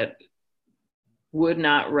clients that would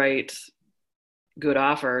not write good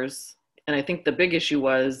offers. And I think the big issue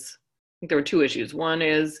was, I think there were 2 issues. One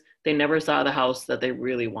is they never saw the house that they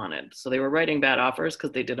really wanted. So they were writing bad offers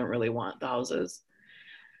because they didn't really want the houses.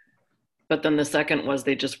 But then the second was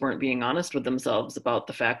they just weren't being honest with themselves about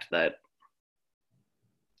the fact that,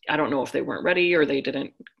 I don't know if they weren't ready or they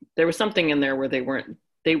didn't, there was something in there where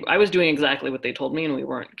I was doing exactly what they told me and we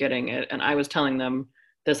weren't getting it. And I was telling them,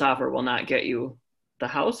 this offer will not get you the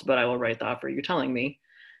house, but I will write the offer you're telling me.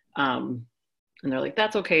 And they're like,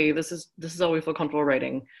 that's okay. This is all we feel comfortable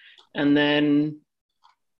writing. And then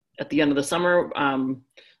at the end of the summer,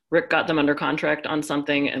 Rick got them under contract on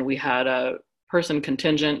something and we had a person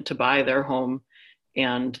contingent to buy their home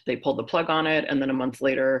and they pulled the plug on it. And then a month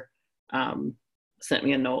later, sent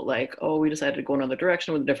me a note like, oh, we decided to go another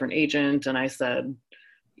direction with a different agent. And I said,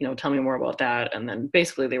 you know, tell me more about that. And then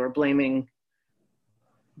basically they were blaming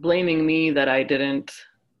me that I didn't,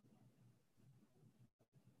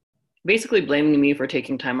 basically blaming me for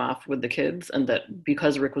taking time off with the kids and that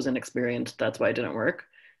because Rick was inexperienced, that's why it didn't work.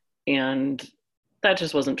 And that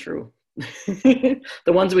just wasn't true. The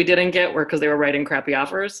ones we didn't get were because they were writing crappy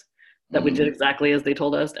offers that we did exactly as they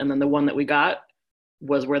told us. And then the one that we got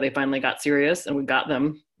was where they finally got serious and we got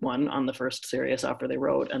them one on the first serious offer they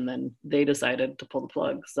wrote. And then they decided to pull the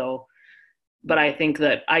plug. So, but I think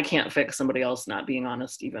that I can't fix somebody else not being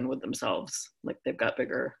honest even with themselves. Like they've got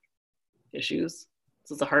bigger issues.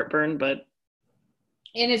 So it's a heartburn, but.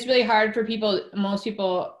 And it's really hard for people, most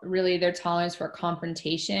people really, their tolerance for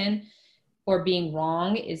confrontation or being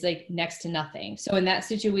wrong is like next to nothing. So in that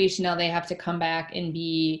situation, now they have to come back and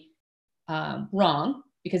be wrong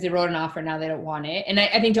because they wrote an offer, now they don't want it. And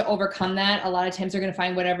I think to overcome that, a lot of times they're going to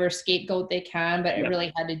find whatever scapegoat they can, but it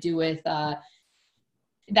really had to do with,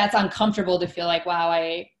 that's uncomfortable to feel like, wow,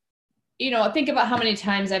 think about how many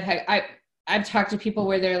times I've talked to people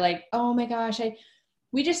where they're like, oh my gosh,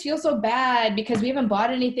 we just feel so bad because we haven't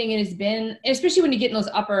bought anything. And it's been, especially when you get in those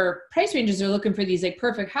upper price ranges, they're looking for these like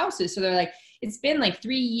perfect houses. So they're like, it's been like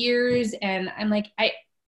 3 years. And I'm like,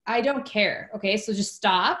 I don't care. Okay. So just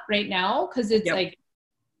stop right now. Cause it's like,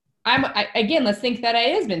 again, let's think that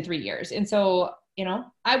it has been 3 years. And so,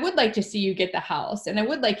 I would like to see you get the house and I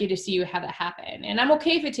would like you to see you have it happen. And I'm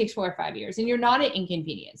okay if it takes 4 or 5 years and you're not an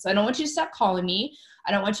inconvenience. So I don't want you to stop calling me.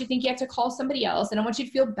 I don't want you to think you have to call somebody else. I don't want you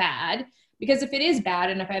to feel bad. Because if it is bad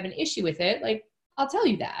and if I have an issue with it, like, I'll tell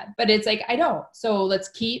you that. But it's like, I don't. So let's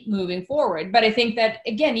keep moving forward. But I think that,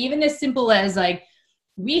 again, even as simple as like,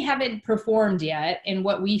 we haven't performed yet and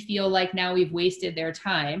what we feel like now we've wasted their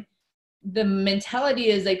time. The mentality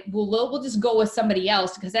is like, well, we'll just go with somebody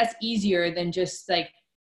else because that's easier than just like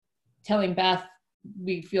telling Beth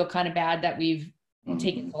we feel kind of bad that we've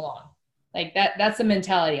taken so long. Like that's the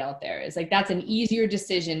mentality out there. It's like, that's an easier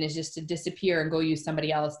decision is just to disappear and go use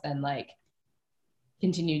somebody else than like,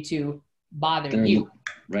 continue to bother you.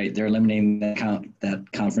 Right. They're eliminating that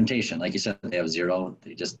confrontation. Like you said, they have zero.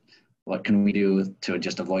 What can we do to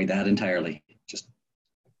just avoid that entirely? Just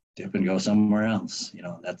dip and go somewhere else.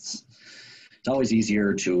 It's always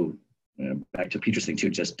easier to, back to Peter's thing too,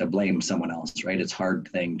 just to blame someone else, right? It's a hard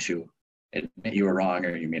thing to admit you were wrong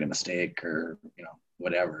or you made a mistake or,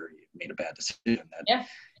 whatever, you made a bad decision.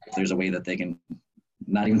 If there's a way that they can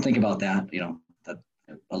not even think about that, that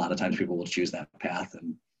a lot of times people will choose that path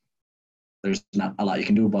and there's not a lot you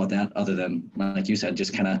can do about that other than, like you said,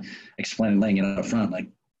 just kind of explaining, laying it up front. Like,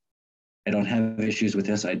 I don't have issues with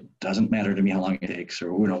this. It doesn't matter to me how long it takes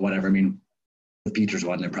or, whatever. I mean, with Peter's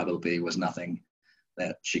one, there probably was nothing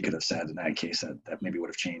that she could have said in that case that maybe would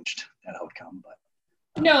have changed that outcome.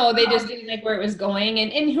 But no, they just didn't like where it was going.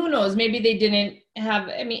 And who knows, maybe they didn't have,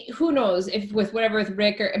 who knows if with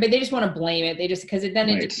Rick but they just want to blame it. They just, because then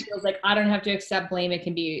it just feels like I don't have to accept blame. It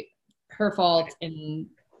can be her fault and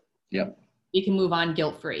you can move on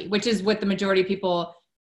guilt-free, which is what the majority of people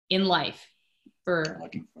in life for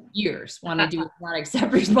years want to do, not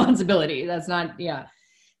accept responsibility. That's not,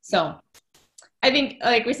 So I think,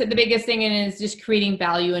 like we said, the biggest thing is just creating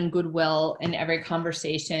value and goodwill in every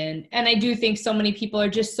conversation. And I do think so many people are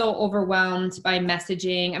just so overwhelmed by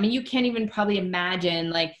messaging. I mean, you can't even probably imagine,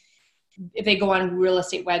 like, if they go on real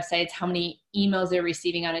estate websites, how many emails they're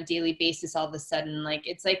receiving on a daily basis all of a sudden. Like,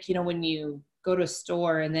 it's like, you know, when you go to a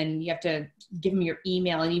store and then you have to give them your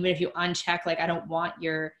email. And even if you uncheck, like, I don't want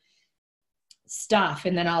your stuff,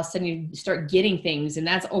 and then all of a sudden you start getting things, and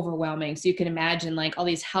that's overwhelming. So you can imagine, like, all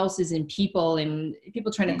these houses and people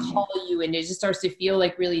trying to call you, and it just starts to feel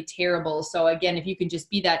like really terrible. So again, if you can just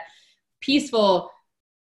be that peaceful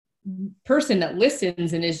person that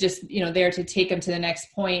listens and is just, you know, there to take them to the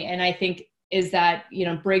next point. And I think is that, you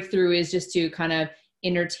know, breakthrough is just to kind of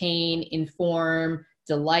entertain, inform,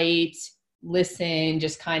 delight, listen,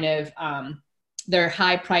 just kind of, they're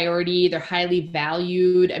high priority, they're highly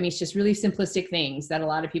valued. I mean, it's just really simplistic things that a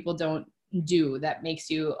lot of people don't do that makes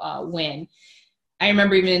you win. I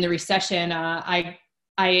remember even in the recession, I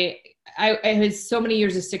had so many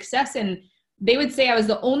years of success, and they would say I was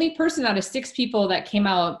the only person out of 6 people that came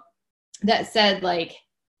out that said, like,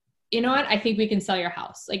 you know what, I think we can sell your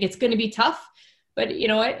house. Like, it's going to be tough, but you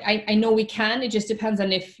know what, I know we can. It just depends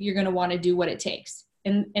on if you're going to want to do what it takes.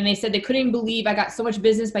 And they said they couldn't even believe I got so much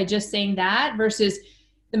business by just saying that, versus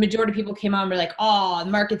the majority of people came out and were like, oh, the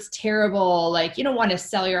market's terrible. Like, you don't want to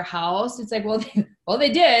sell your house. It's like, well, they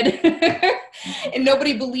did. And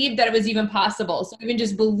nobody believed that it was even possible. So even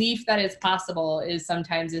just belief that it's possible is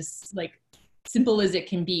sometimes as like simple as it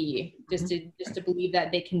can be, just to believe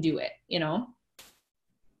that they can do it, you know?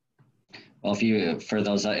 Well, for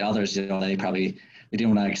those others, you know, they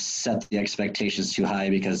didn't want to set the expectations too high,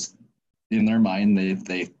 because in their mind,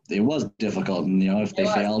 it was difficult, and, you know, if they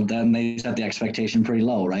failed, then they set the expectation pretty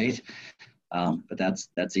low, right? But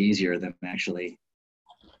that's easier than actually,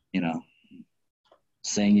 you know,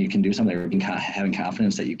 saying you can do something, or having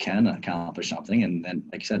confidence that you can accomplish something. And then,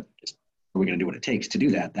 like you said, are we going to do what it takes to do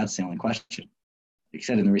that? That's the only question. Like you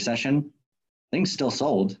said, in the recession, things still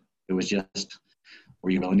sold. It was just,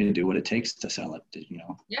 were you willing to do what it takes to sell it? You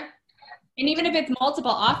know? Yeah. And even if it's multiple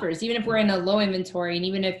offers, even if we're in a low inventory, and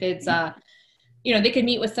even if it's, you know, they could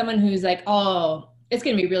meet with someone who's like, oh, it's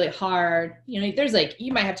going to be really hard. You know, there's like,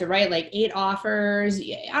 you might have to write like 8 offers.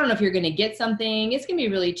 I don't know if you're going to get something. It's going to be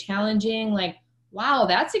really challenging. Like, wow,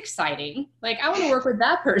 that's exciting. Like, I want to work with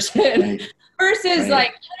that person. Right. Versus like,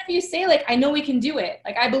 even if you say like, I know we can do it.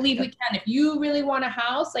 Like, I believe we can. If you really want a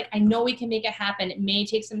house, like, I know we can make it happen. It may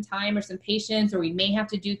take some time or some patience, or we may have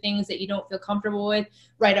to do things that you don't feel comfortable with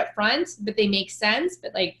right up front, but they make sense.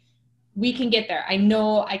 But like, we can get there. I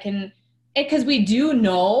know I can, because we do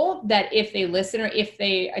know that if they listen, or if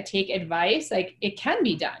they take advice, like, it can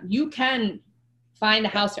be done. You can find a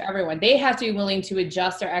house for everyone. They have to be willing to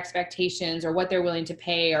adjust their expectations, or what they're willing to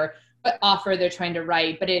pay, or what offer they're trying to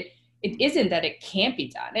write. But it isn't that it can't be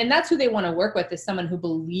done. And that's who they want to work with, is someone who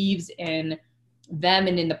believes in them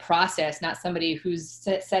and in the process, not somebody who's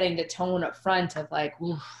setting the tone up front of like,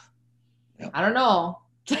 I don't know.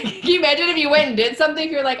 Can you imagine if you went and did something,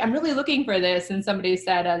 if you're like, I'm really looking for this, and somebody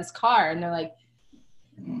said this car, and they're like,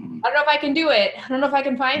 I don't know if I can do it. I don't know if I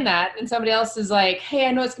can find that. And somebody else is like, hey,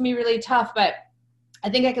 I know it's gonna be really tough, but I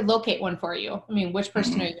think I could locate one for you. I mean, which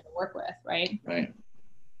person are you going to work with, right? Right.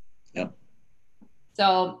 Yep.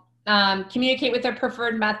 So communicate with their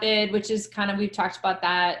preferred method, which is kind of, we've talked about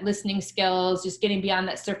that, listening skills, just getting beyond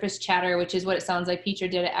that surface chatter, which is what it sounds like Peter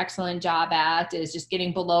did an excellent job at, is just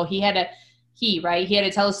getting below. He had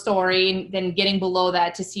to tell a story, and then getting below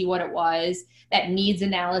that to see what it was. That needs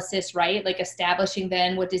analysis, right? Like establishing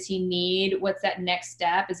then, what does he need? What's that next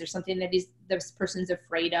step? Is there something that this person's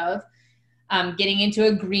afraid of? Getting into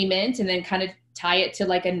agreement, and then kind of tie it to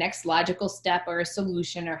like a next logical step or a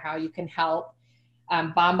solution, or how you can help.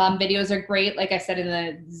 BombBomb videos are great. Like I said in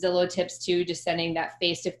the Zillow tips too, just sending that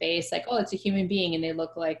face-to-face, like, oh, it's a human being, and they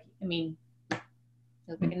look like, I mean, they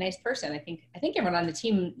look like a nice person. I think everyone on the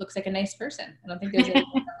team looks like a nice person. I don't think there's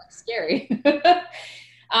anything that looks scary.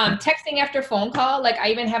 Texting after phone call. Like, I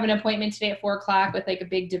even have an appointment today at 4:00 with like a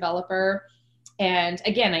big developer. And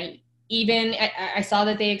again, I saw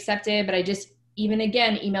that they accepted, but I just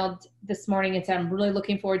emailed this morning and said, I'm really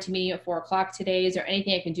looking forward to meeting at 4:00 today. Is there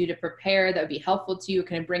anything I can do to prepare that would be helpful to you?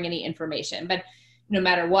 Can I bring any information? But no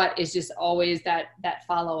matter what, is just always that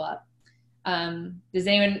follow-up. Does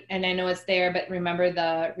anyone, and I know it's there, but remember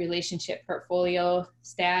the relationship portfolio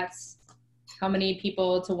stats? How many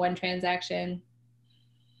people to one transaction?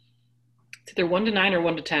 It's either 1 to 9 or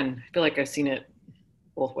 1 to 10. I feel like I've seen it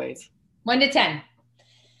both ways. 1 to 10.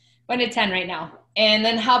 1 to 10 right now. And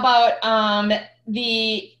then how about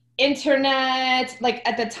the internet? Like,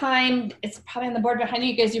 at the time, it's probably on the board behind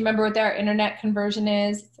you guys. You remember what our internet conversion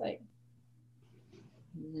is? It's like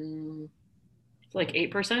Like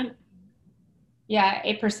 8%. Yeah,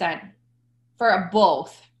 8% for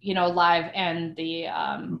both, live and the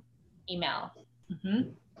email. Mm-hmm.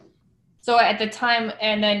 So at the time,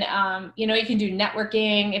 and then, you can do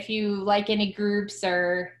networking if you like any groups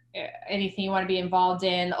or anything you want to be involved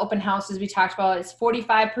in. The open houses we talked about, it's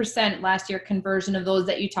 45% last year conversion of those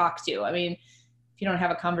that you talk to. I mean, if you don't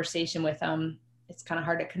have a conversation with them, it's kind of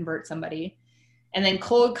hard to convert somebody. And then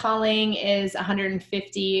cold calling is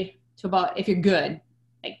 150 to about, if you're good,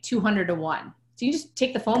 like 200 to 1. So you just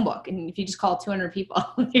take the phone book, and if you just call 200 people,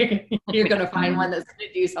 you're going to find one that's going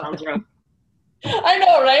to do something. I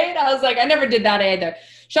know, right? I was like, I never did that either.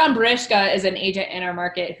 Sean Barishka is an agent in our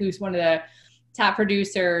market who's one of the top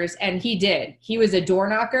producers, and he was a door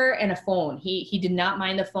knocker and a phone. He did not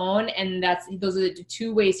mind the phone, and those are the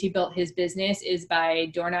two ways he built his business, is by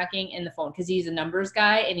door knocking and the phone, because he's a numbers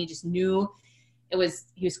guy, and he just knew he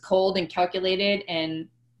was cold and calculated, and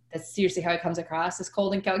that's seriously how he comes across, as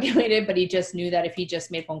cold and calculated, but he just knew that if he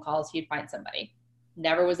just made phone calls, he'd find somebody.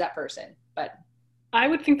 Never was that person, but I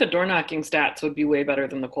would think the door knocking stats would be way better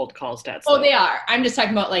than the cold call stats. Oh, they are. I'm just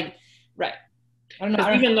talking about right. I don't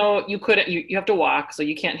know. Even though you have to walk, so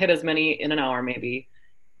you can't hit as many in an hour maybe,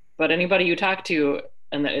 but anybody you talk to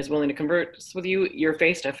and that is willing to convert with you, you're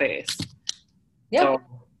face to face. Yeah. So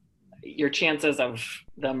your chances of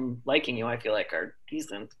them liking you, I feel like, are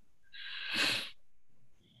decent.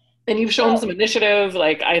 And you've shown some initiative.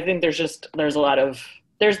 Like, I think there's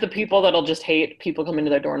the people that'll just hate people coming to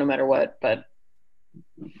their door no matter what, but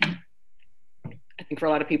I think for a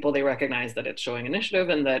lot of people, they recognize that it's showing initiative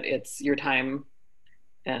and that it's your time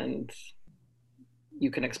and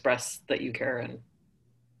you can express that you care. And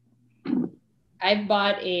I've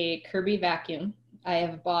bought a Kirby vacuum. I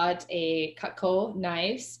have bought a Cutco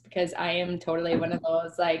knives, because I am totally one of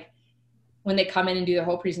those, like, when they come in and do their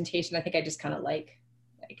whole presentation, I think I just kind of like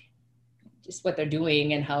just what they're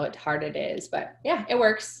doing and how hard it is. But yeah, it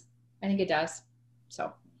works. I think it does.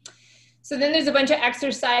 So then there's a bunch of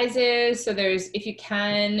exercises. So there's, if you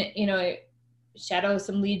can, shadow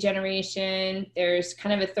some lead generation. There's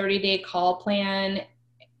kind of a 30-day call plan.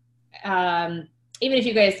 Even if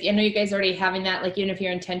you guys, I know you guys are already having that, like, even if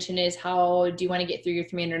your intention is, how do you want to get through your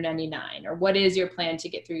 399, or what is your plan to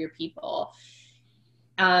get through your people?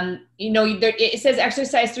 It says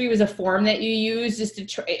exercise 3 was a form that you use just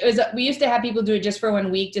to we used to have people do it just for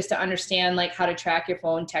 1 week, just to understand, like, how to track your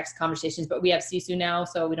phone text conversations, but we have Sisu now,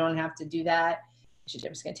 so we don't have to do that. I'm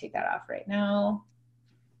just going to take that off right now.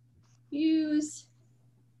 I'm just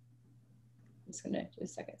going to do a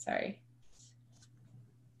second. Sorry.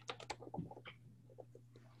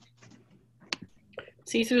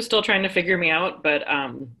 Sisu is still trying to figure me out, but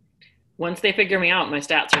once they figure me out, my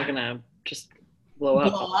stats are going to just blow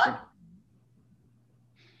up.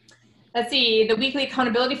 Let's see, the weekly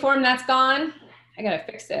accountability form, that's gone. I gotta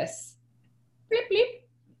fix this. Bleep, bleep.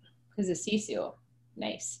 Because of Sisu.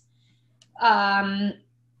 Nice.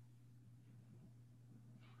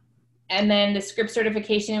 And then the script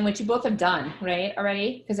certification, which you both have done, right,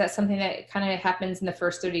 already? Because that's something that kind of happens in the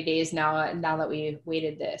first 30 days now that we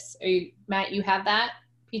waited this. Matt, you have that?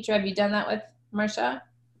 Petra, have you done that with Marsha?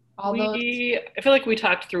 I feel like we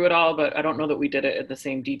talked through it all, but I don't know that we did it in the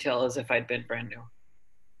same detail as if I'd been brand new.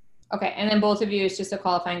 Okay, and then both of you, it's just a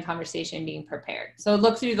qualifying conversation, being prepared. So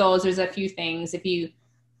look through those. There's a few things. If you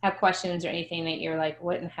have questions or anything that you're like,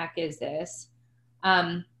 what in the heck is this?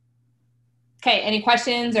 Okay, any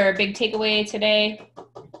questions or a big takeaway today?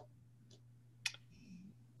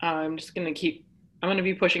 I'm going to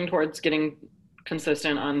be pushing towards getting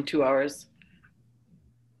consistent on 2 hours.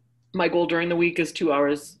 My goal during the week is 2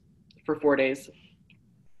 hours for 4 days.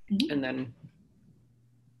 Mm-hmm. And then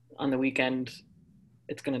on the weekend,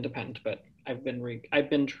 it's going to depend, but I've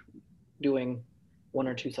been doing 1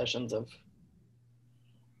 or 2 sessions of,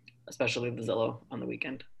 especially the Zillow, on the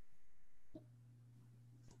weekend.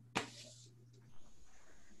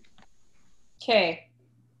 Okay.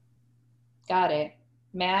 Got it.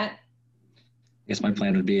 Matt? I guess my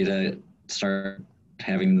plan would be to start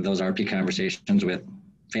having those RP conversations with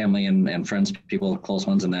family and friends, people, close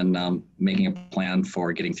ones, and then making a plan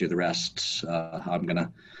for getting through the rest. How I'm going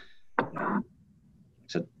to,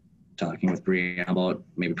 talking with Bree about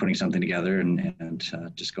maybe putting something together and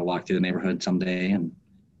just go walk through the neighborhood someday, and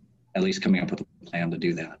at least coming up with a plan to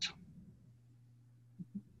do that.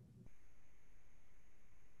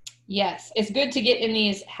 Yes, it's good to get in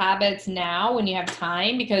these habits now when you have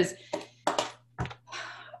time, because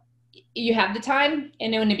you have the time,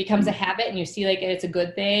 and then when it becomes a habit and you see like it's a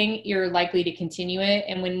good thing, you're likely to continue it.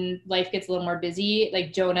 And when life gets a little more busy,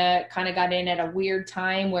 like Jonah kind of got in at a weird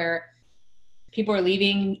time where people were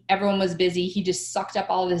leaving, everyone was busy. He just sucked up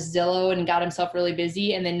all this Zillow and got himself really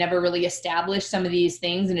busy and then never really established some of these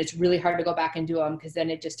things. And it's really hard to go back and do them because then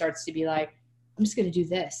it just starts to be like, I'm just going to do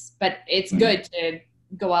this. But it's good to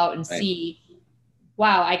go out and see,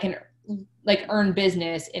 wow, I can like earn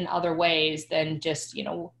business in other ways than just, you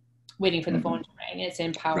know, waiting for the phone to ring. It's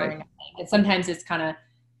empowering. I think. And sometimes it's kind of,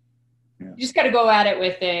 you just got to go at it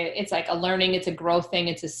with it. It's like a learning, it's a growth thing.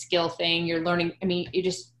 It's a skill thing. You're learning. I mean, you're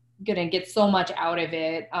just going to get so much out of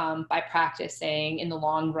it by practicing in the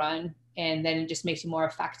long run. And then it just makes you more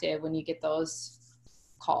effective when you get those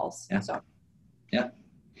calls. Yeah. So, yeah.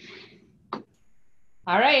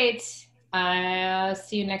 All right. I'll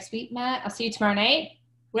see you next week, Matt. I'll see you tomorrow night.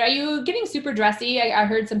 Are you getting super dressy? I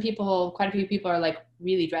heard quite a few people are like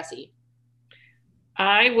really dressy.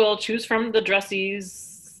 I will choose from the dressy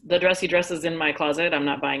dresses in my closet. I'm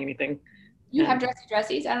not buying anything. You have dressy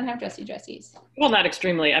dressies? I don't have dressy dressies. Well, not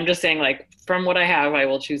extremely. I'm just saying, like, from what I have, I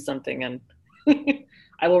will choose something, and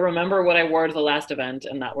I will remember what I wore to the last event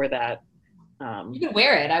and not wear that. You can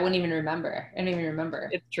wear it. I wouldn't even remember. I don't even remember.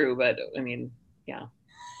 It's true, but I mean, yeah.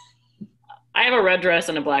 I have a red dress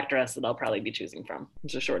and a black dress that I'll probably be choosing from.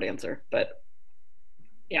 It's a short answer, but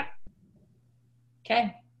yeah.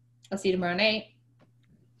 Okay. I'll see you tomorrow night.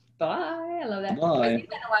 Bye. I love that. Bye. I haven't seen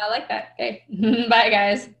that in a while. I like that. Okay. Bye,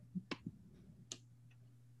 guys.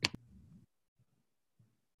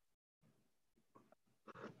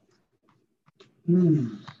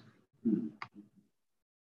 Hmm.